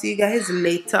I'll talk to you guys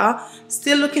later.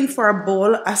 Still looking for a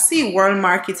bowl. I see World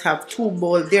Market have 2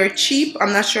 bowls. They're cheap.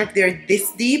 I'm not sure if they're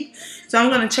this deep, so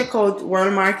I'm gonna check out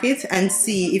World Market and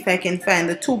see if I can find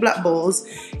the 2 black bowls.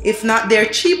 If not, they're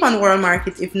cheap on World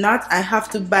Market. If not, I have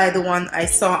to buy the one I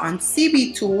saw on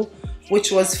CB2,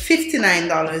 which was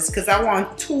 $59, because I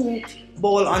want 2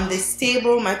 bowl on this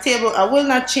table. My table, I will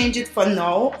not change it for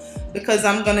now, because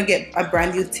I'm gonna get a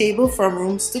brand new table from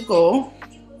Rooms to Go,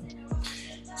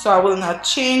 so I will not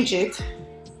change it.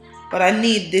 But I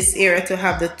need this area to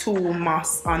have the 2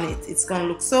 moss on it. It's gonna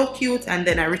look so cute. And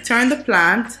then I returned the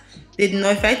plant. Didn't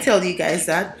know if I tell you guys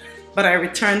that, but I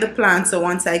returned the plant. So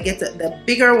once I get the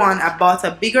bigger one, I bought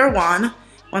a bigger one.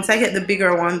 Once I get the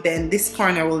bigger one, then this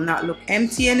corner will not look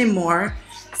empty anymore.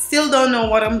 Still don't know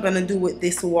what I'm gonna do with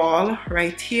this wall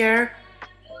right here.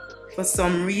 For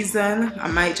some reason, I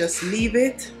might just leave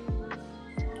it.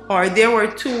 Or there were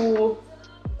 2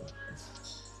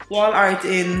 wall art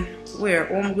in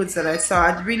Home Goods that I saw.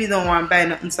 I really don't want to buy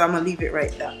nothing, so I'm gonna leave it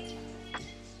right there.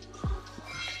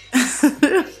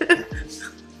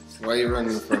 Why are you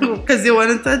running from? Because you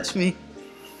want to touch me.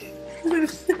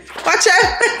 Watch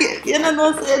out! You don't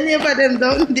know any of them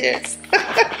down there.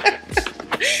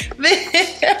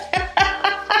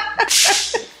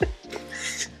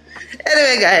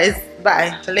 Anyway, guys,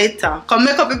 bye. Later. Come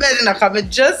make up your bed and come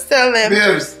just tell them.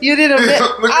 Babes. You didn't bed.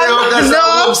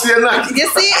 No. You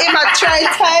see, if I try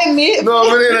time me. No,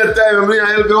 I'm in that time. I'm going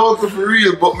to help you for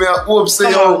real, but I hope say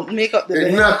make up the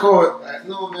bed. Knock out.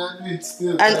 No, man, do it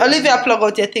still. And Olivia plug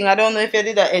out your thing. I don't know if you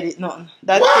did that edit, nothing.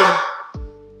 That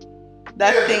thing.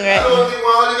 That thing, right? I don't think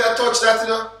Olivia touch that, you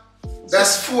know.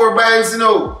 That's 4 bands, you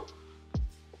know.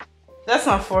 That's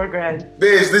not 4 grand.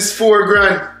 Babes, this 4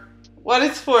 grand. What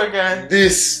is 4 grand?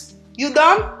 This. You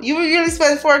dumb? You really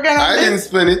spent 4 grand on I this? didn't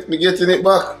spend it. Me getting it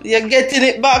back. You're getting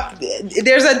it back.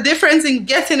 There's a difference in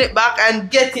getting it back and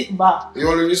get it back. The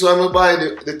only reason I'm buying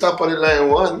the top of the line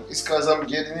one is because I'm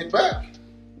getting it back.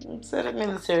 Instead of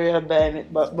military, I'm buying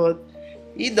it back, but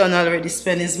he done already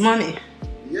spend his money.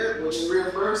 Yeah, but you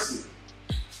reimburse it.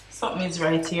 Something is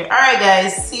right here. Alright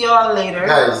guys, see you all later.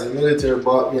 Guys, the military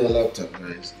bought me a laptop,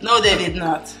 guys. No, they did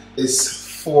not. It's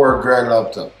 4 grand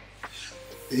laptop.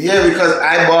 Yeah, because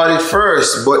I bought it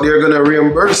first, but they're gonna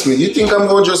reimburse me. You think I'm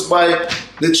gonna just buy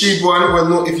the cheap one? Well,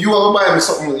 no. If you ever buy me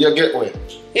something, you get one.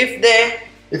 If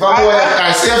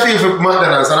I say I feel for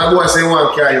McDonald's and I go and say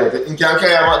one carry out, you can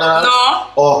carry out McDonald's?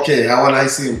 No. Okay, I want to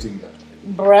see him thing that.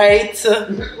 Bright. First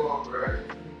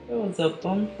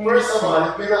of all,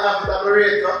 if you don't have the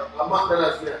operator, a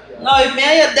McDonald's. No, if me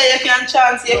are there, you can't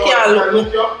chance. You can't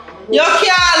look. You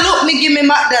can't look me give me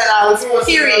McDonald's,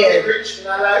 period.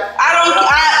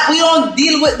 We don't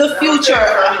deal with the future.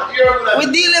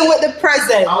 We're dealing with the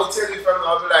present. I'll tell you from now,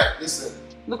 I'll be like, listen.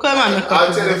 Look at my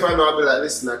I'll tell you from now, I'll be like,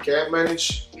 listen, I can't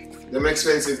manage them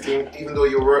expensive thing, even though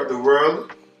you work the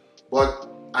world, but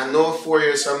I know 4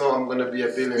 years from now I'm gonna be a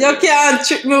billionaire. You can't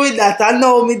trick me with that. I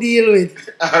know me deal with.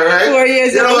 Alright? 4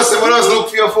 years. You know what I was looking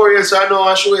for your 4 years, so I know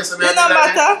I'll show you something. It don't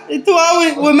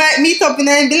matter. We might meet up in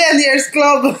the Billionaires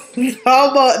Club.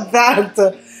 How about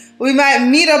that? We might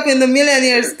meet up in the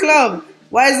Millionaires Club.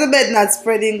 Why is the bed not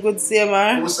spreading good,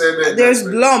 CMR? Who said bed? There's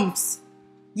lumps.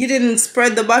 You didn't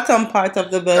spread the bottom part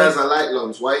of the bed. Guys, I like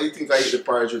lumps. Why do you think I eat the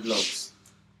porridge with lumps?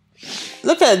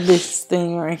 Look at this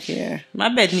thing right here. My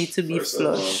bed needs to be First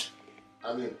flush. Of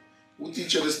all, I mean, who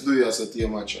teach you this to do you as a tier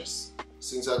mattress?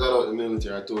 Since I got out of the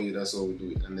military, I told you that's how we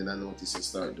do it. And then I noticed you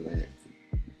start doing it.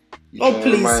 You trying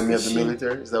to remind me of the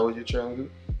military? Is that what you're trying to do?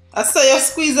 I saw you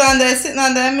squeeze on there, sitting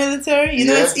on the military. You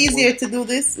know it's easier to do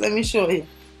this. Let me show you.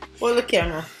 Hold the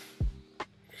camera.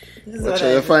 This is what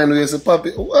you find ways to pop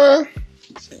it. What?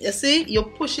 You see? You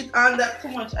push it on that too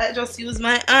much. I just use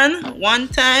my hand one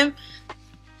time.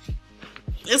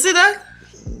 You see that?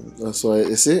 That's why,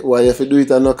 you see? Why you have to do it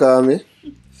and not call me?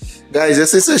 Guys, you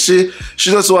see, so she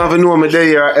just want to know me there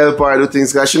here help her do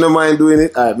things because she don't mind doing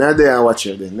it. Alright, me there and watch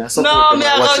her then. No, me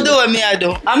I gonna do what me I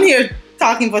do. I'm here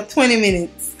talking for 20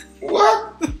 minutes.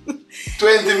 What?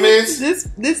 20 minutes?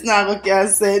 This not what I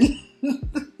said. Anyway,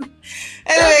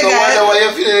 no guys. wonder why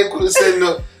you feeling couldn't say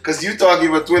no. Because you talking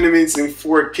for 20 minutes in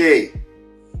 4K.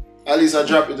 At least I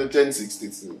drop it to 1060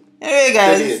 too. Anyway,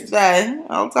 guys, bye.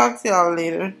 I'll talk to y'all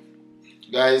later.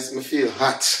 Guys, I feel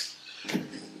hot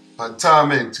and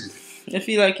tormented. You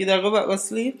feel like you don't go back to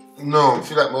sleep? No, I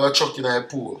feel like I'm chuck in a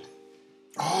pool.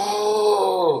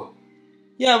 Oh.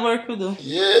 Yeah, work to do.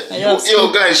 Yeah.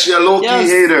 Yo, guys, she a low-key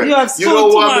hater. You have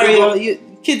school tomorrow.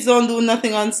 Kids don't do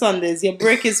nothing on Sundays. Your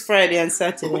break is Friday and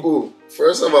Saturday. Ooh.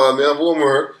 First of all, I have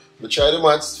homework. I try the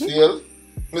maths, fail.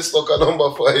 I stuck at number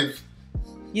 5.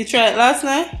 You tried last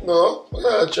night? No, I'm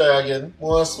gonna try again.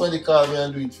 More somebody call me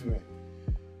and do it for me.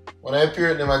 When I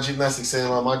appeared in my gymnastics saying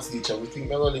my maths teacher, we think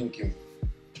I'm gonna link him.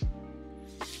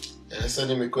 And I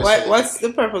sent him a question. What's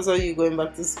the purpose of you going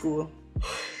back to school?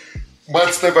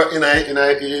 Maths never in a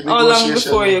negotiation. How long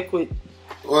before you quit?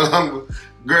 Well,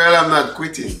 girl, I'm not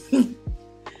quitting.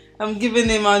 I'm giving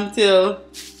him until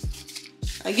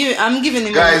I'm giving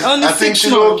him guys, only I think 6 she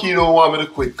months. low-key don't want me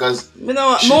to quit because in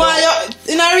a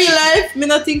real life, me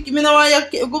not think me no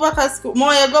want you go back to school.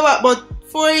 More you go back but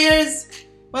 4 years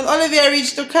when Olivia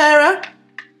reached to Kyra.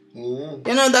 You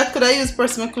know that could I use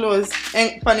personal clothes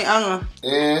and panny hanger.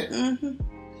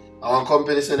 I want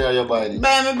company send her your body.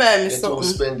 Buy me something.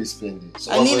 Spend it.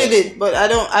 So I needed it, but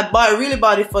I really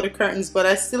bought it for the curtains, but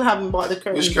I still haven't bought the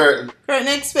curtains. Which curtain? Curtain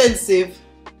expensive.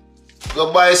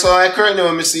 Go buy some curtain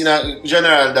when I see that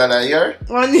General Dollar here.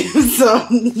 One new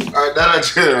song. Dollar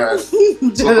General.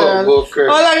 General. Go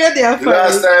curtain. How long you there for?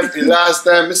 The last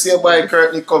time I see you buy a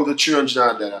curtain, it come to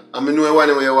 $300. I mean, know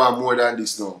one way you want more than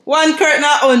this now. One curtain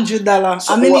at $100.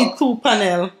 So I mean, need 2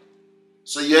 panel.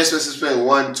 So you're supposed to spend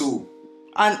 1, 2.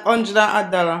 And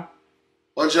 $100.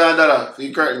 $100 for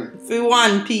your curtain. For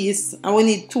 1 piece, and we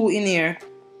need 2 in here.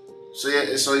 So you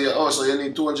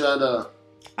need $200.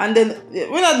 And then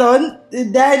when I done, the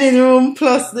dining room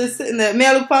plus the sitting there, me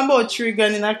I look for about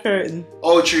 $3 in a curtain.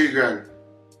 Oh, $3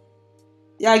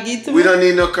 Yeah, give to me. We don't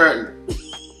need no curtain.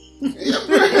 Yeah,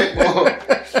 perfect.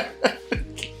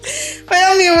 What do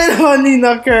you mean we don't need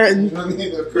no curtain? You don't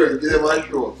need no curtain. Get them on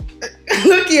show.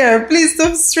 Look here, please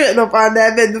stop straighten up on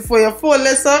that bed before you fall.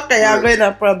 Let's okay, you're going to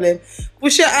have a problem.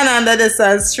 Push your hand under the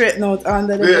side, straighten out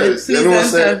under the bed. Please. You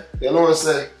know what I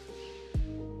say?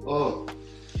 Oh.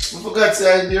 I forgot to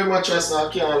say I do mattress now.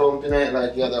 I can't lump in it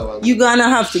like the other one. You're gonna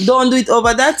have to. Don't do it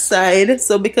over that side.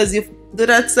 So because you do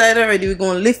that side already, we're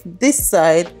gonna lift this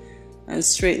side and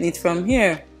straighten it from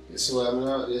here. So I'm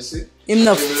not, you see? Him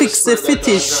not fix the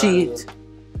fitted sheet.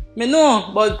 Me know,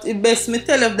 but it best me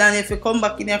tell you Dan if you come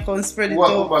back in here, come spread it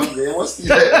out. What back there? What's the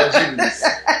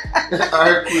like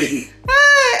our queen.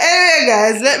 Anyway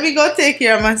guys, let me go take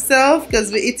care of myself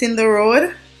because we're eating the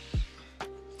road.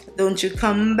 Don't you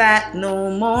come back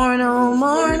no more, no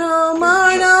more, no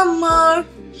more, no more.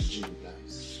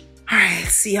 Alright,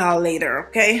 see y'all later,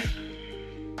 okay?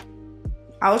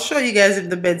 I'll show you guys if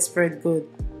the bed spread good.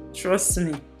 Trust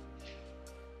me.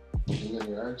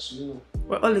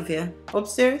 Where Olivia?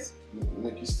 Upstairs?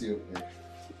 Make it stay up there.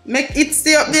 Make it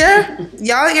stay up there?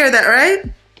 Y'all hear that,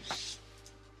 right?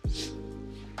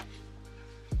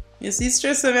 You see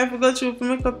stress when I have to go through to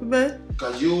make up the bed?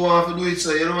 Because you want to do it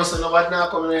so you don't want to say nobody now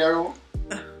coming in your room.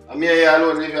 I'm here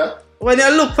alone, Olivia. When you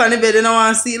look on the bed, you don't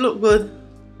want to see it look good.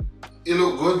 It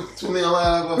look good to me a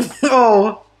while ago.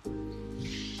 Oh.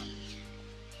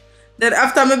 Then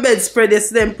after my bed spread,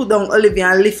 then put down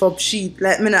Olivia and lift up sheet.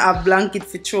 Like me not have blanket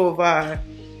for throw over her.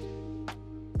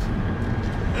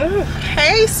 Oh,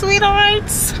 hey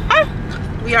sweethearts.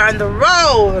 We are on the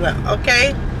road,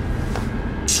 okay?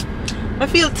 I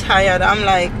feel tired. I'm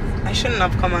like, I shouldn't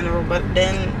have come on the road, but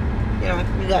then, you know,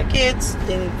 we got kids,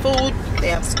 they need food, they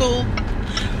have school.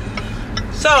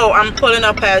 So I'm pulling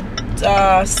up at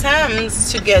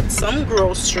Sam's to get some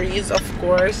groceries, of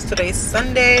course. Today's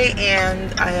Sunday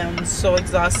and I am so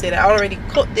exhausted. I already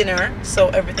cooked dinner, so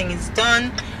everything is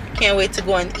done. Can't wait to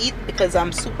go and eat because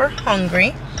I'm super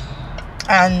hungry.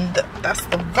 And that's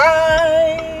the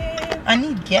vibe. I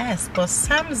need gas, but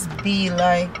Sam's be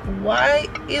like, why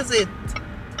is it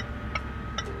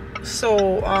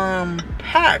so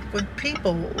packed with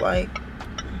people? Like,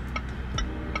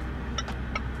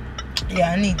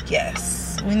 yeah, I need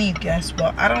gas. We need gas,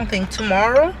 but I don't think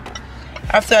tomorrow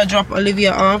after I drop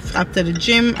Olivia off after the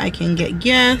gym I can get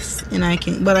gas, and I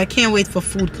can't wait for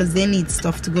food because they need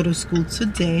stuff to go to school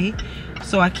today.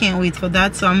 So I can't wait for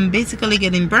that. So I'm basically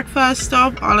getting breakfast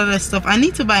stuff, all of that stuff. I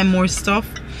need to buy more stuff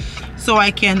so I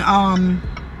can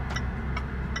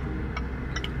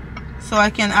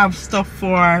have stuff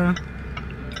for,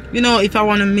 you know, if I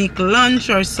want to make lunch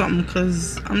or something,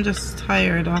 because I'm just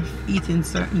tired of eating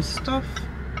certain stuff.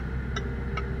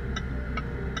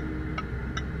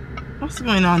 What's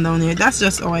going on down here? That's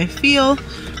just how I feel.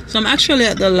 So I'm actually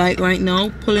at the light right now,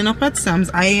 pulling up at Sam's.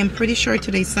 I am pretty sure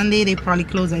today's Sunday. They probably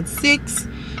close at 6,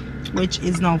 which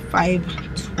is now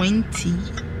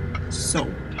 5:20. So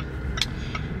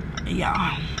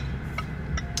yeah,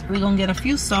 we're gonna get a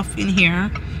few stuff in here,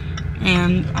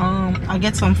 and I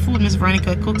get some food. Miss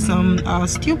Veronica cooked some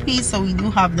stew peas, so we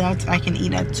do have that. I can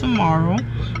eat that tomorrow.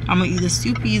 I'm gonna eat the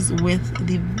stew peas with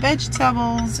the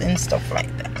vegetables and stuff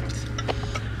like that.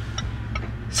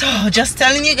 So just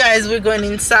telling you guys, we're going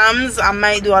in Sam's. I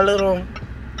might do a little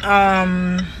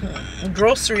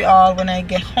grocery haul when I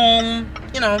get home.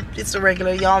 You know, it's a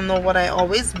regular, y'all know what I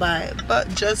always buy, but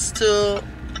just to,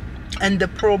 and the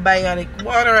probiotic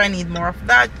water, I need more of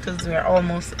that because we're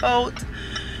almost out.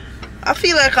 I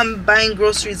feel like I'm buying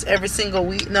groceries every single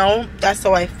week now. That's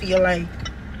how I feel like.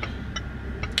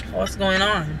 What's going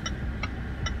on?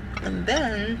 And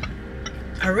then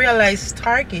I realized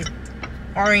Target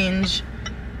orange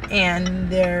and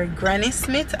their Granny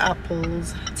Smith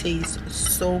apples taste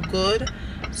so good.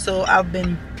 So I've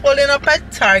been pulling up at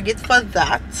Target for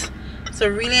that. So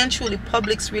really and truly,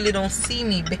 Publix really don't see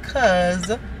me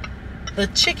because the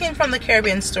chicken from the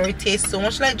Caribbean store tastes so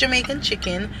much like Jamaican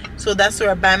chicken. So that's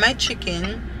where I buy my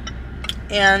chicken.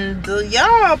 And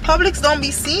yeah, Publix don't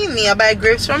be seeing me. I buy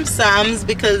grapes from Sam's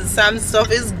because Sam's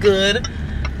stuff is good.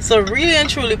 So really and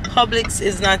truly, Publix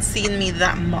is not seeing me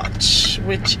that much,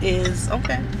 which is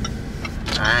okay.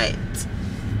 Alright.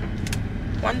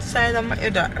 One side of my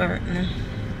head that hurting.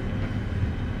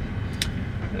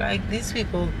 Like, these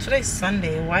people, today's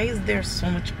Sunday, why is there so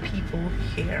much people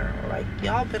here? Like,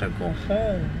 y'all better go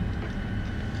home.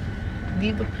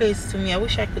 Leave the place to me. I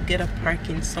wish I could get a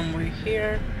parking somewhere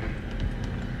here,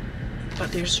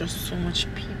 but there's just so much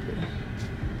people.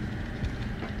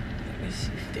 Let me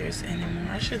see if there's any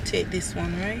more. I should take this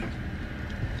one, right?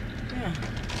 Yeah,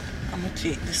 I'm gonna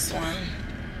take this one.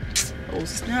 Oh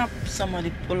snap,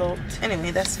 somebody pull out.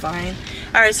 Anyway, that's fine.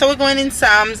 All right, so we're going in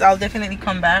Sam's. I'll definitely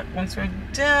come back once we're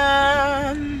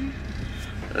done.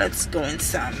 Let's go in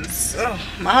Sam's. Oh,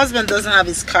 my husband doesn't have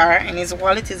his car and his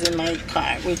wallet is in my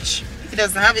car, which he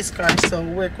doesn't have his car, so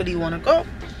where could he want to go?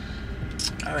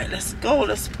 All right, let's go.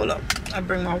 Let's pull up. I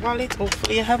bring my wallet.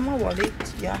 Hopefully I have my wallet.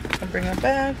 Yeah, I bring a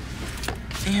bag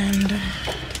and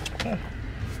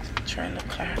turn the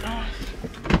car off.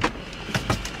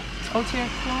 Out here,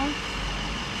 cool.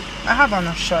 I have on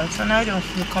a shorts and I don't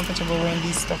feel comfortable wearing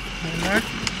these stuff anymore,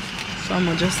 so I'm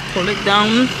gonna just pull it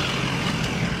down.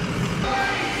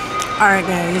 Alright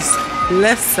guys,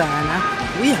 listen,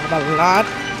 we have a lot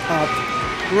of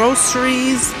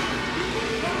groceries.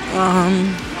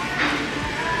 I'm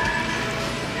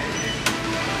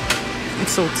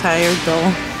so tired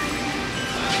though.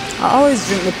 I always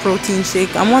drink the protein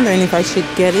shake. I'm wondering if I should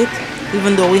get it,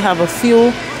 even though we have a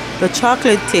few. The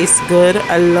chocolate tastes good.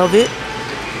 I love it.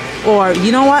 Or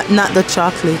you know what, not the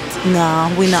chocolate. Nah,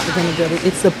 we're not gonna get it.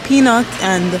 It's the peanut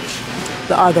and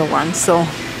the other one, so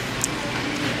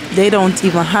they don't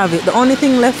even have it. The only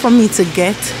thing left for me to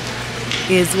get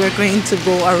is we're going to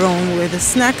go around where the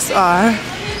snacks are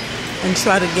and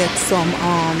try to get some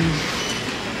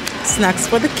snacks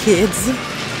for the kids,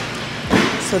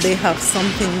 so they have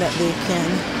something that they can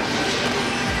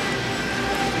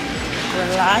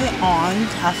rely on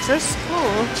after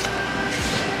school.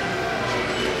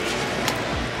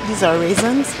 These are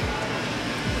raisins.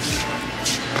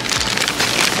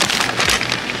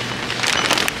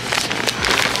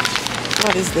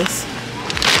 What is this?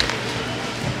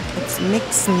 It's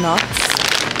mixed nuts.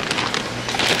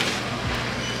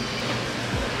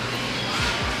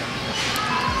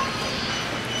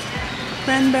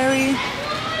 Cranberry.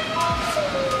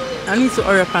 I need to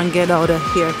hurry up and get out of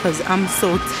here because I'm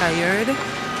so tired.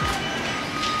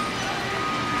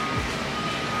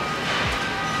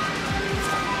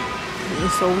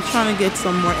 So we're trying to get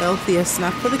some more healthier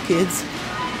snack for the kids.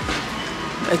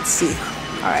 Let's see.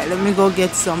 Alright, let me go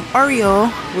get some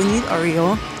Oreo. We need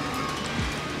Oreo.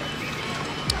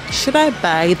 Should I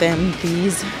buy them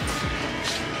these?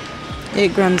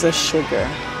 8 grams of sugar.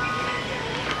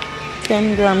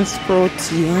 10 grams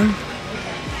protein.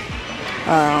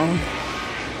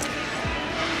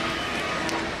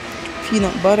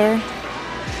 Peanut butter.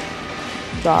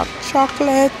 Dark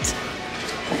chocolate.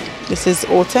 This is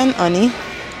oat and honey.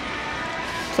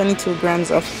 22 grams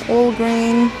of whole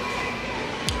grain.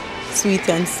 Sweet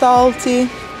and salty.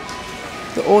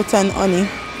 The oat and honey.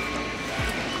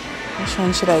 Which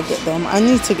one should I get them? I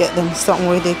need to get them something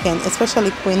where they can,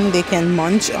 especially Quinn, they can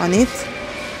munch on it.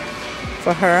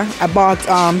 For her, I bought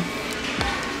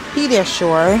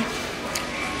Pediasure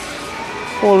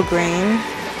whole grain,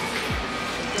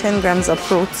 10 grams of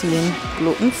protein,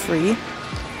 gluten free.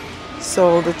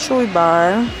 So the Chewy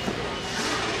bar,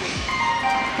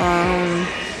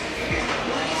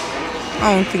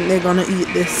 I don't think they're gonna eat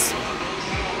this.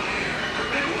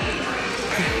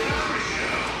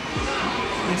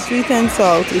 Sweet and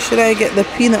salty. Should I get the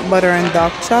peanut butter and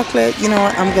dark chocolate? You know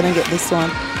what? I'm gonna get this one.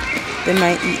 They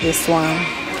might eat this one.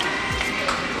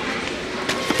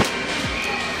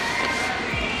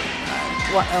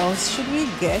 What else should we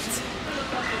get?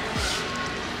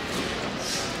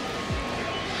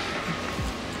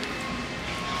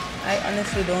 I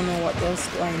honestly don't know what else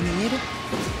do I need.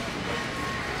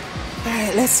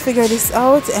 Alright, let's figure this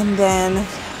out, and then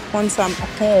once I'm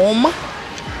home,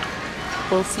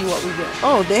 we'll see what we get.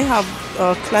 Oh, they have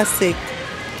classic.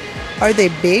 Are they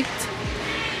baked?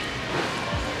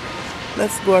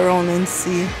 Let's go around and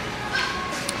see.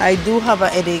 I do have a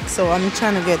headache, so I'm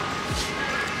trying to get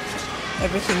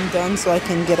everything done so I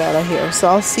can get out of here. So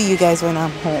I'll see you guys when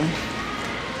I'm home.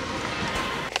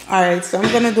 Alright, so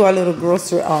I'm gonna do a little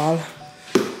grocery haul.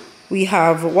 We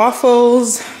have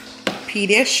waffles,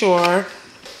 Pediasure,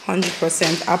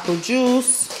 100% apple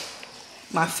juice,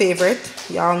 my favorite.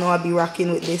 Y'all know I'll be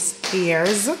rocking with this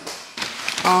Pears.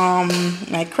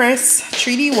 My Crest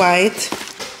 3D white,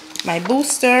 my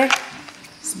booster.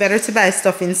 It's better to buy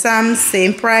stuff in Sam's,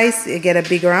 same price, you get a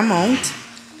bigger amount.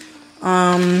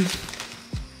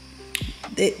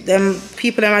 Them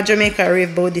people in Jamaica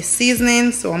rave about this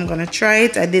seasoning, so I'm gonna try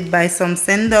it. I did buy some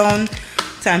send down.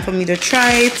 Time for me to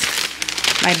try it.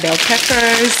 My bell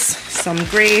peppers, some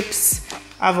grapes,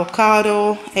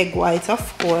 avocado, egg white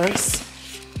of course,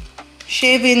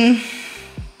 shaving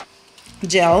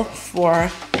gel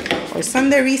for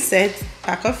Sunday reset,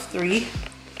 pack of 3,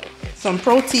 some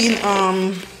protein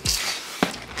from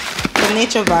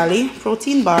Nature Valley,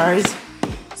 protein bars,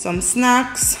 some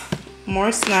snacks,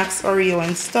 more snacks, Oreo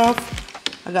and stuff.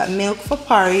 I got milk for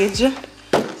porridge,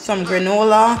 some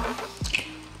granola,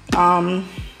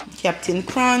 Captain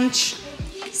Crunch,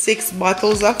 6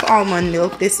 bottles of almond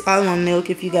milk. This almond milk,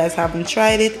 if you guys haven't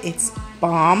tried it, it's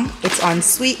bomb. It's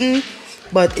unsweetened,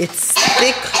 but it's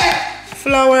thick.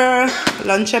 Flour,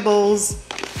 Lunchables.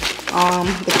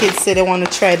 The kids say they want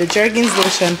to try the Jergens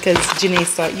lotion because Janae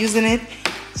started using it,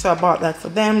 so I bought that for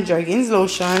them. Jergens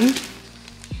lotion,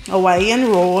 Hawaiian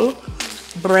roll,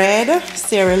 bread,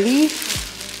 Sara Lee,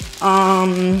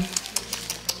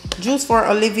 juice for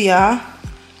Olivia,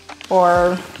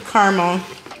 or caramel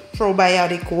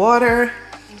probiotic water,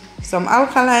 some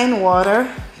alkaline water,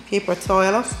 paper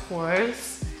towel of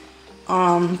course,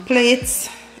 plates,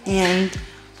 and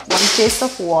 1 case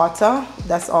of water.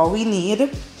 That's all we need.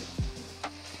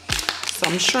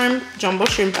 Some shrimp, jumbo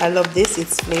shrimp. I love this,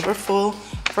 it's flavorful.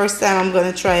 First time I'm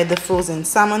gonna try the frozen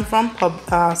salmon from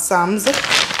Sam's.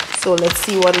 So let's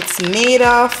see what it's made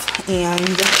of,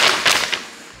 and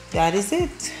that is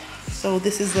it. So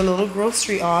this is the little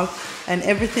grocery haul, and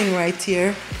everything right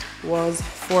here was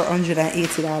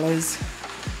 $480,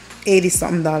 80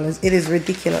 something dollars. It is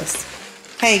ridiculous.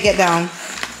 Hey, get down.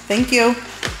 Thank you.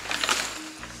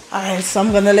 Alright, so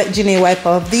I'm gonna let Janae wipe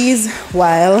off these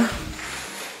while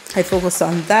I focus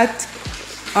on that.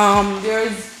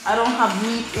 I don't have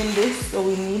meat in this, so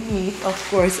we need meat, of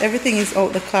course. Everything is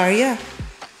out the car, yeah.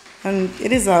 And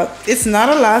it's not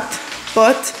a lot,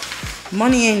 but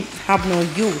money ain't have no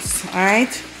use. All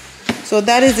right, so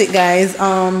that is it, guys.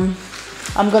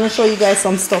 I'm gonna show you guys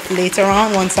some stuff later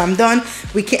on once I'm done.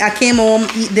 I came home,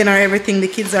 eat dinner, everything. The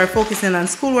kids are focusing on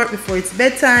schoolwork before it's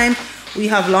bedtime. We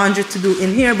have laundry to do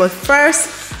in here, but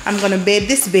first I'm gonna bathe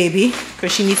this baby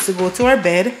because she needs to go to her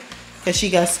bed because she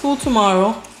got school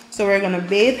tomorrow. So we're gonna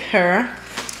bathe her,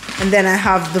 and then I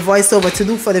have the voiceover to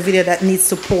do for the video that needs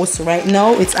to post right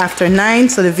now. It's after 9,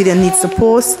 so the video needs to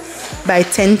post by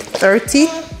 10:30.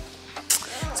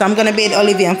 So I'm gonna bathe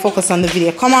Olivia and focus on the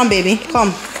video. Come on, baby,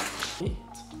 come.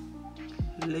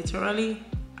 Literally,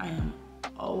 I am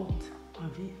out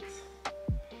of it.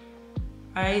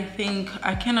 I think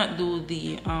I cannot do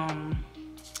the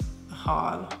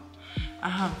haul. I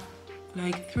have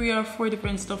like 3 or 4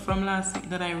 different stuff from last week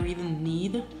that I really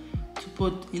need to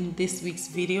put in this week's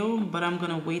video, but I'm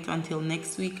gonna wait until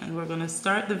next week, and we're gonna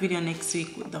start the video next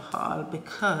week with the haul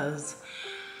because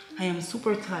I am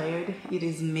super tired. It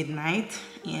is midnight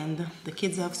and the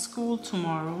kids have school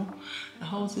tomorrow. The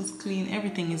house is clean,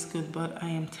 everything is good, but I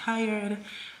am tired.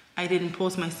 I didn't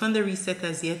post my Sunday reset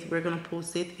as yet. We're gonna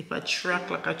post it. If I track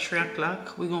like a 3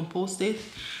 o'clock, we're gonna post it.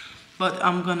 But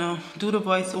I'm gonna do the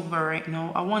voiceover right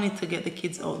now. I wanted to get the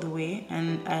kids out the way,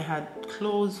 and I had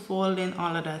clothes folding,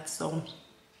 all of that, so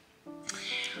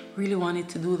really wanted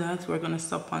to do that. We're gonna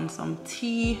stop on some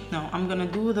tea. No, I'm gonna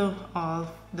do the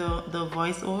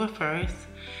voiceover first,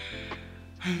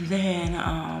 and then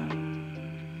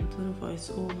do the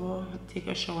voiceover, take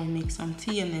a shower, make some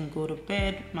tea, and then go to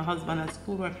bed. My husband has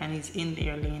schoolwork and he's in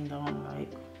there laying down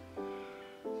like,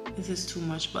 this is too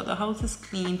much, but the house is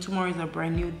clean. Tomorrow is a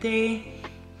brand new day.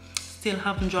 Still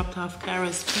haven't dropped off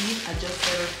Kara's pee. I just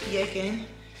got her pee again.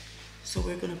 So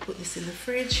we're gonna put this in the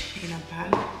fridge, in a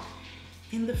bag,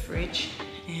 in the fridge,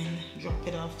 and drop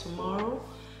it off tomorrow.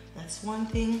 That's one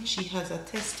thing. She has a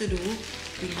test to do.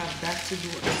 We have that to do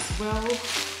as well.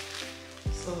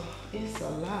 So it's a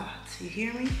lot, you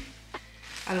hear me?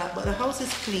 A lot, but the house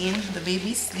is clean. The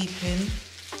baby's sleeping.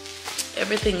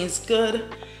 Everything is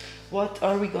good. What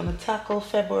are we gonna tackle?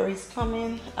 February is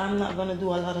coming. I'm not gonna do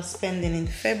a lot of spending in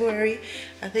February.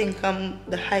 I think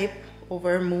the hype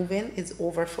over moving is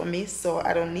over for me, so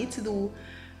I don't need to do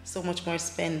so much more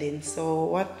spending. So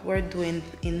what we're doing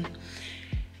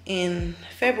in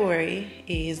February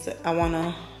is I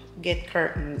wanna get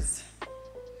curtains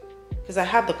because I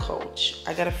have the couch.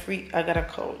 I got a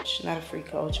couch, not a free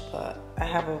couch, but I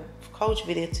have a couch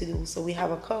video to do. So we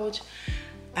have a couch.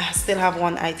 I still have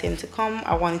one item to come.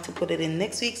 I wanted to put it in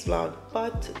next week's vlog,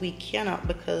 but we cannot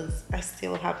because I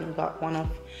still haven't got one of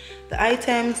the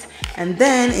items. And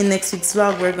then in next week's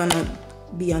vlog, we're gonna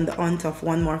be on the hunt of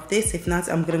one more of this. If not,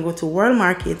 I'm gonna go to World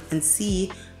Market and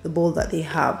see the bowl that they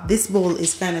have. This bowl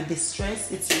is kind of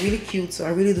distressed. It's really cute, so I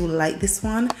really do like this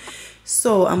one.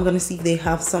 So I'm gonna see if they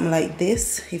have something like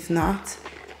this. If not,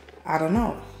 I don't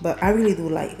know, but I really do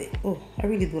like it. Oh, I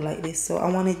really do like this. So I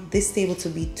wanted this table to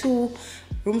be 2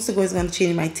 rooms to go. Is going to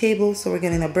change my table, so we're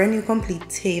getting a brand new complete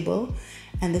table.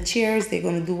 And the chairs, they're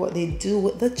going to do what they do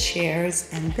with the chairs.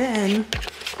 And then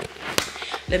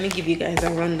let me give you guys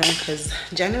a rundown because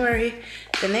January,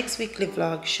 the next weekly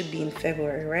vlog should be in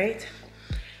February, right?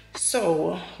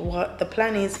 So what the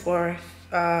plan is for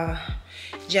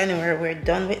January, we're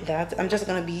done with that. I'm just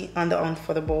going to be on the hunt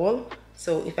for the bowl.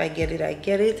 So if I get it, I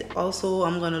get it. Also,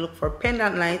 I'm going to look for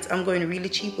pendant lights. I'm going really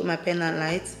cheap with my pendant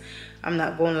lights. I'm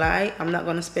not going to lie. I'm not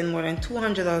going to spend more than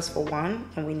 $200 for one,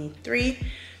 and we need 3.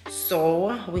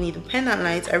 So we need the pendant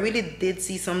lights. I really did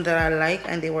see some that I like,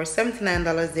 and they were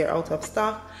 $79. They're out of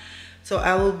stock. So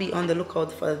I will be on the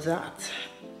lookout for that.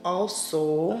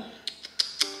 Also,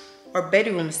 our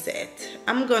bedroom set.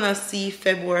 I'm going to see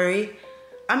February.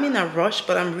 I'm in a rush,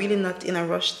 but I'm really not in a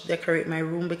rush to decorate my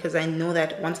room because I know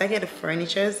that once I get the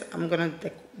furnitures, I'm gonna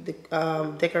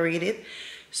decorate it.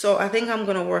 So I think I'm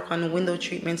gonna work on window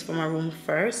treatments for my room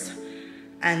first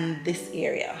and this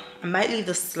area. I might leave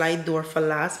the slide door for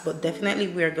last, but definitely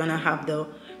we're gonna have the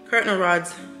curtain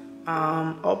rods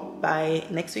up by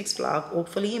next week's vlog.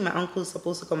 Hopefully my uncle's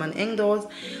supposed to come and hang those.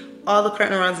 All the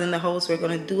curtain rods in the house, we're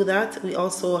gonna do that. We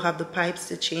also have the pipes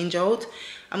to change out.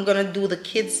 I'm gonna do the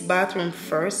kids' bathroom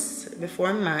first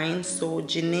before mine. So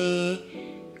Janae,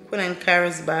 Quinn and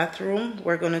Kara's bathroom,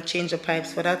 we're gonna change the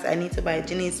pipes for that. I need to buy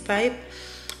Janae's pipe.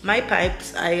 My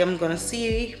pipes, I am gonna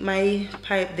see my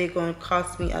pipe. They're gonna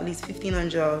cost me at least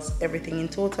 $1,500, everything in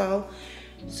total.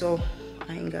 So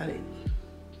I ain't got it.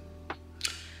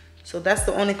 So that's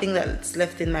the only thing that's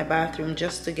left in my bathroom,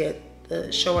 just to get the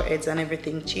shower heads and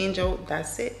everything change out.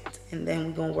 That's it. And then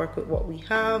we're gonna work with what we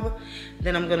have.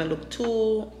 Then I'm gonna look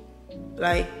 2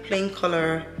 like plain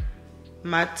color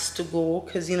mats to go,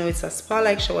 because you know it's a spa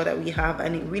like shower that we have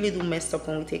and it really do mess up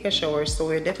when we take a shower. So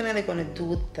we're definitely going to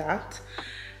do that.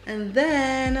 And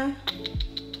then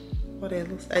what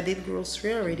else? I did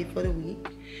grocery already for the week.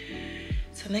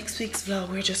 So next week's vlog,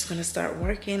 we're just gonna start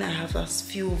working. I have a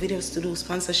few videos to do,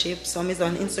 sponsorship. Some is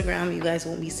on Instagram. You guys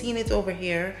won't be seeing it over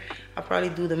here. I'll probably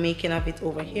do the making of it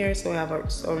over here. So I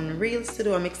have some reels to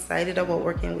do. I'm excited about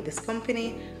working with this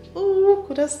company. Ooh,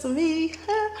 kudos to me.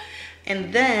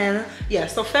 And then, yeah,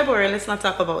 so February, let's not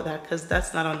talk about that because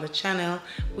that's not on the channel.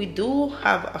 We do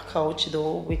have a couch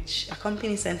though, which a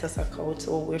company sent us a couch.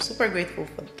 So we're super grateful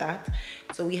for that.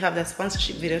 So we have that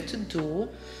sponsorship video to do.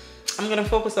 I'm gonna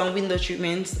focus on window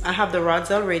treatments. I have the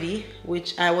rods already,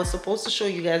 which I was supposed to show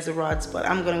you guys the rods, but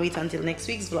I'm gonna wait until next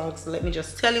week's vlog. So let me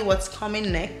just tell you what's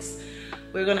coming next.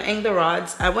 We're gonna hang the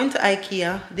rods. I went to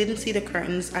Ikea, didn't see the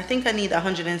curtains. I think I need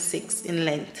 106 in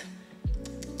length.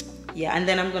 Yeah, and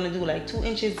then I'm gonna do like 2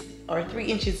 inches or 3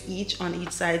 inches each on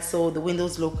each side, so the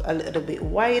windows look a little bit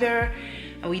wider.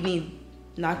 And we need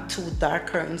not too dark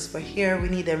curtains for here. We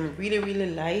need them really,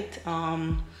 really light.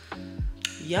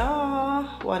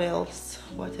 Yeah, what else?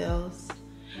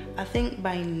 I think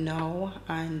by now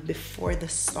and before the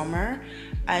summer,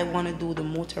 I want to do the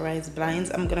motorized blinds.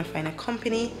 I'm gonna find a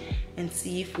company and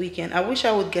see if we can. I wish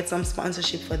I would get some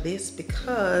sponsorship for this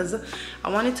because I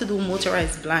wanted to do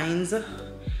motorized blinds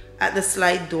at the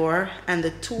slide door and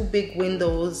the 2 big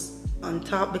windows on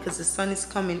top because the sun is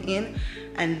coming in,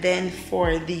 and then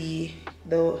for the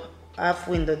half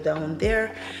window down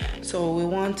there. So we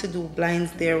want to do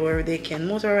blinds there where they can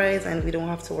motorize and we don't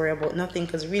have to worry about nothing,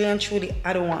 because really and truly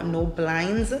I don't want no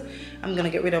blinds. I'm gonna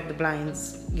get rid of the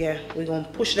blinds. Yeah, we're gonna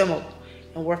push them up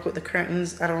and work with the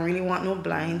curtains. I don't really want no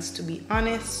blinds, to be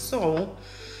honest. So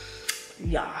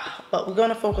yeah, but we're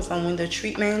gonna focus on window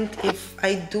treatment. If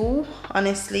I do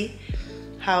honestly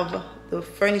have the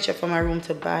furniture for my room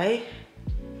to buy,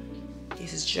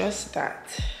 it's just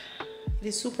that it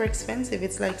is super expensive.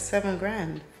 It's like 7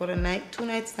 grand for the 2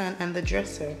 nightstand and the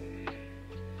dresser.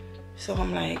 So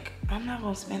I'm like, I'm not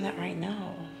gonna spend that right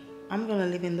now. I'm gonna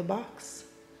live in the box.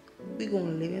 We're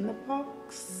gonna live in the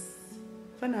box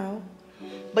for now.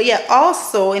 But yeah,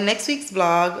 also in next week's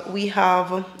vlog, we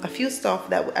have a few stuff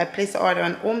that I placed an order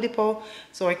on Home Depot.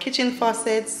 So our kitchen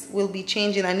faucets will be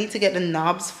changing. I need to get the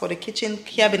knobs for the kitchen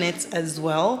cabinets as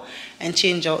well and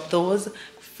change out those.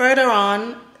 Further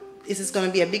on, this is going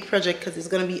to be a big project because it's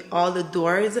going to be all the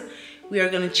doors. We are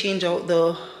going to change out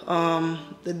the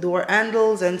door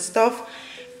handles and stuff.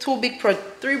 3 big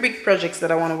projects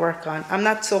that I want to work on. I'm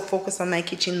not so focused on my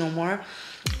kitchen no more.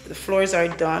 The floors are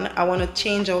done. I want to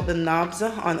change out the knobs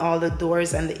on all the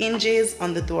doors and the hinges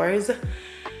on the doors.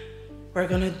 We're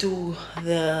going to do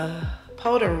the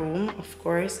powder room, of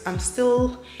course. I'm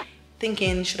still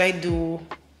thinking, should I do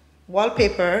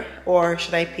wallpaper or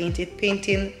should I paint it?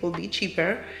 Painting will be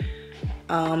cheaper.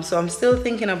 So I'm still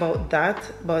thinking about that,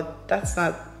 but that's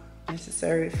not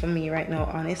necessary for me right now,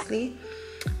 honestly.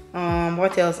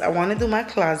 What else? I want to do my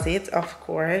closet, of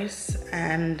course.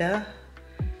 And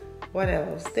what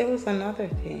else? There was another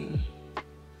thing.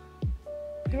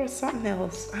 There was something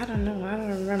else. I don't know. I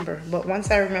don't remember. But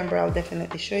once I remember, I'll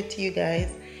definitely show it to you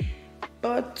guys.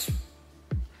 But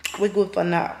we're good for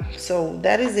now. So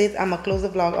that is it. I'm gonna close the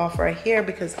vlog off right here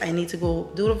because I need to go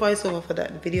do the voiceover for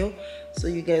that video so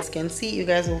you guys can see. You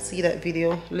guys will see that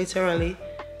video literally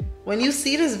when you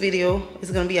see this video.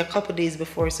 It's gonna be a couple days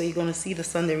before, so you're gonna see the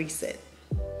Sunday reset.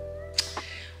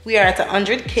 We are at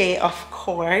 100K, of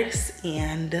course,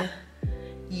 and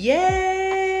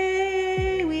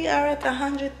yay, we are at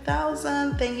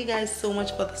 100,000. Thank you guys so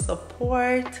much for the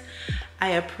support. I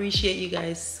appreciate you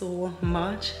guys so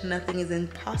much. Nothing is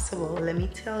impossible, let me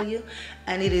tell you.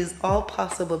 And it is all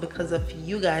possible because of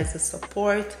you guys, the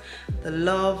support, the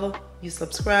love. You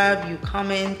subscribe, you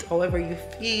comment, however you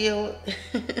feel.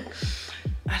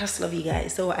 I just love you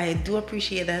guys. So I do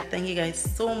appreciate that. Thank you guys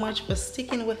so much for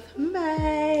sticking with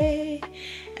me.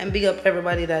 And big up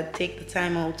everybody that take the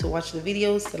time out to watch the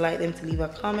videos, to like them, to leave a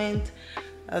comment.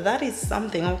 That is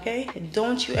something, okay?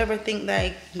 Don't you ever think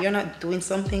like you're not doing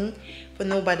something for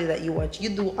nobody that you watch. You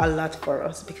do a lot for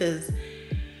us because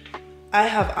I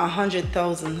have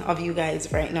 100,000 of you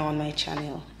guys right now on my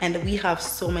channel, and we have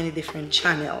so many different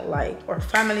channels, like our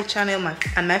family channel,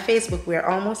 and my Facebook. We're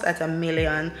almost at 1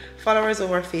 million followers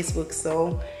over Facebook.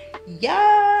 So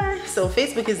yeah, so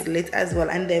Facebook is lit as well.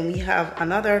 And then we have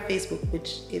another Facebook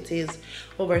which it is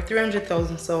over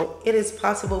 300,000. So it is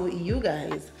possible with you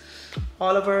guys.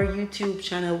 All of our YouTube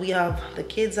channel, we have the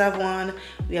kids have one,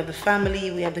 we have the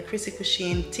family, we have the Chrissy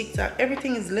Cuisine, TikTok,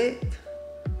 everything is lit.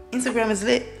 Instagram is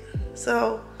lit.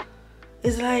 So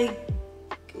it's like,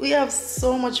 We have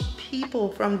so much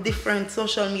people from different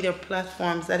social media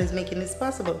platforms that is making this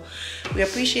possible. We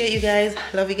appreciate you guys.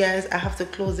 Love you guys. I have to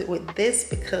close it with this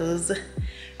because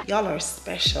y'all are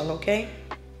special, okay?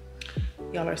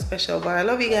 Y'all are special, but I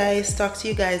love you guys. Talk to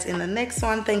you guys in the next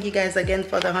one. Thank you guys again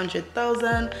for the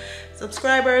 100,000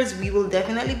 subscribers. We will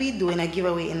definitely be doing a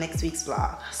giveaway in next week's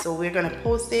vlog, so we're gonna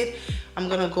post it. I'm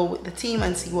gonna go with the team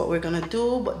and see what we're gonna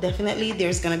do, but definitely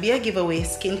there's gonna be a giveaway.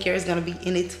 Skincare is gonna be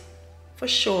in it for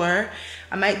sure.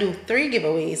 I might do 3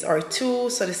 giveaways or 2.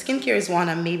 So the skincare is 1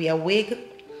 and maybe a wig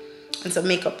and some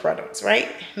makeup products, right?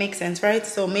 Makes sense, right?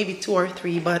 So maybe 2 or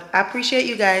 3, but I appreciate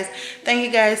you guys. Thank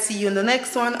you guys. See you in the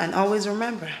next one, and always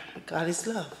remember, God is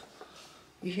love.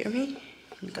 You hear me?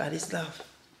 God is love.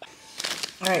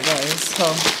 All right, guys, so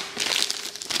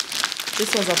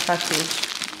this was a package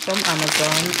from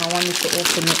Amazon. I wanted to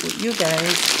open it with you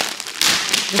guys.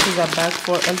 This is a bag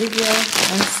for Olivia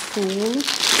and school.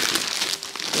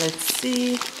 Let's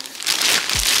see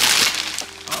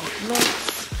how it looks.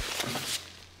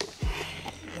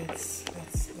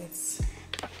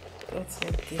 Let's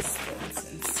get distance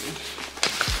and see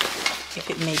if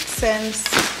it makes sense.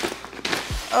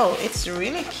 Oh, it's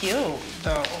really cute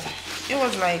though. It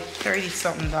was like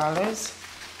 $30-something. I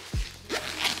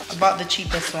bought the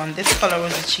cheapest one. This color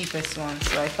was the cheapest one,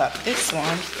 so I got this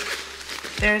one.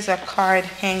 There's a card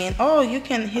hanging. Oh,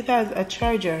 it has a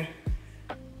charger.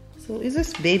 So is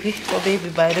this baby? For baby,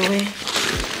 by the way.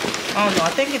 Oh no, I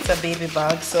think it's a baby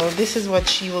bag. So this is what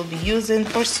she will be using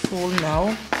for school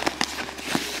now.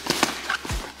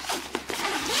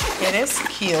 It is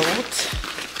cute.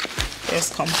 There's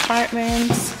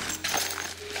compartments.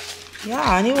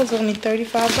 Yeah, and it was only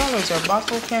 $35. Our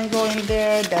bottle can go in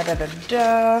there.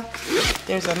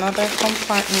 There's another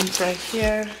compartment right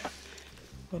here.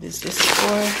 What is this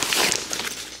for?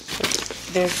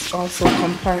 There's also a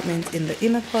compartment in the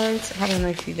inner part. I don't know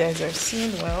if you guys are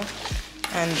seeing well.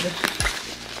 And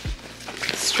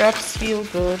straps feel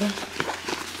good.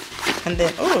 And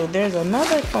then, oh, there's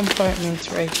another compartment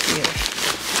right here.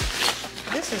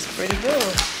 This is pretty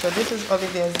good. So this is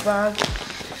Olivia's bag.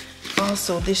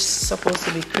 Also, this is supposed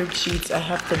to be crib sheets. I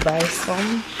have to buy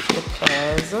some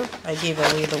because I gave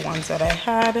away the ones that I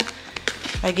had.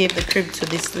 I gave the crib to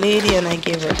this lady and I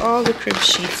gave her all the crib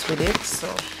sheets with it. So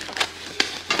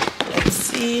let's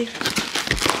see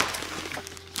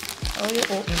how you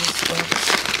open this box.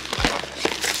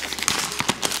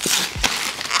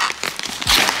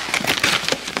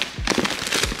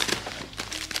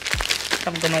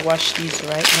 I'm gonna wash these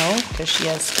right now because she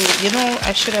has school. You know,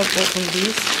 I should have opened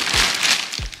these.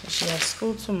 She has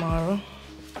school tomorrow.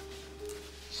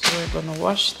 So we're gonna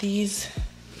wash these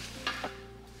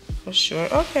for sure.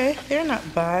 Okay, they're not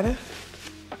bad.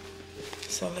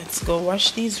 So let's go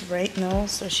wash these right now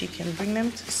so she can bring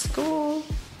them to school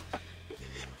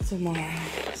tomorrow.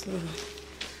 So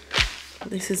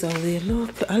this is how they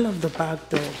look. I love the bag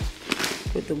though,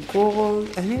 with the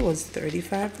gold, and it was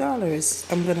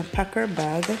 $35. I'm gonna pack her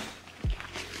bag.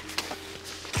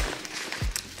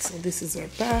 So this is her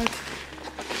bag.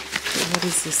 What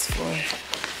is this for?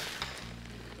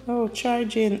 Oh,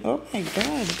 charging. Oh my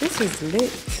God, this is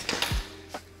lit.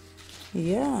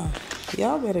 Yeah,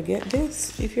 y'all better get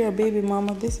this. If you're a baby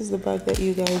mama, this is the bag that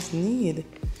you guys need.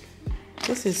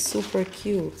 This is super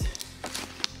cute.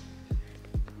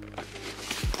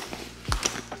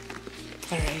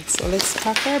 Alright, so let's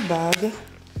pack our bag.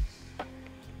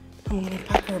 I'm gonna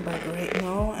pack her bag right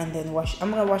now and then wash.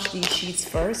 I'm gonna wash these sheets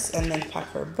first and then pack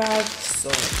her bag. So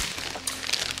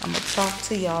I'm gonna talk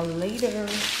to y'all later. I'm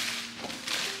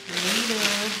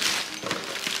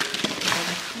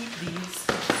gonna keep these.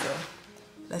 So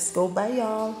let's go, bye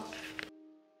y'all.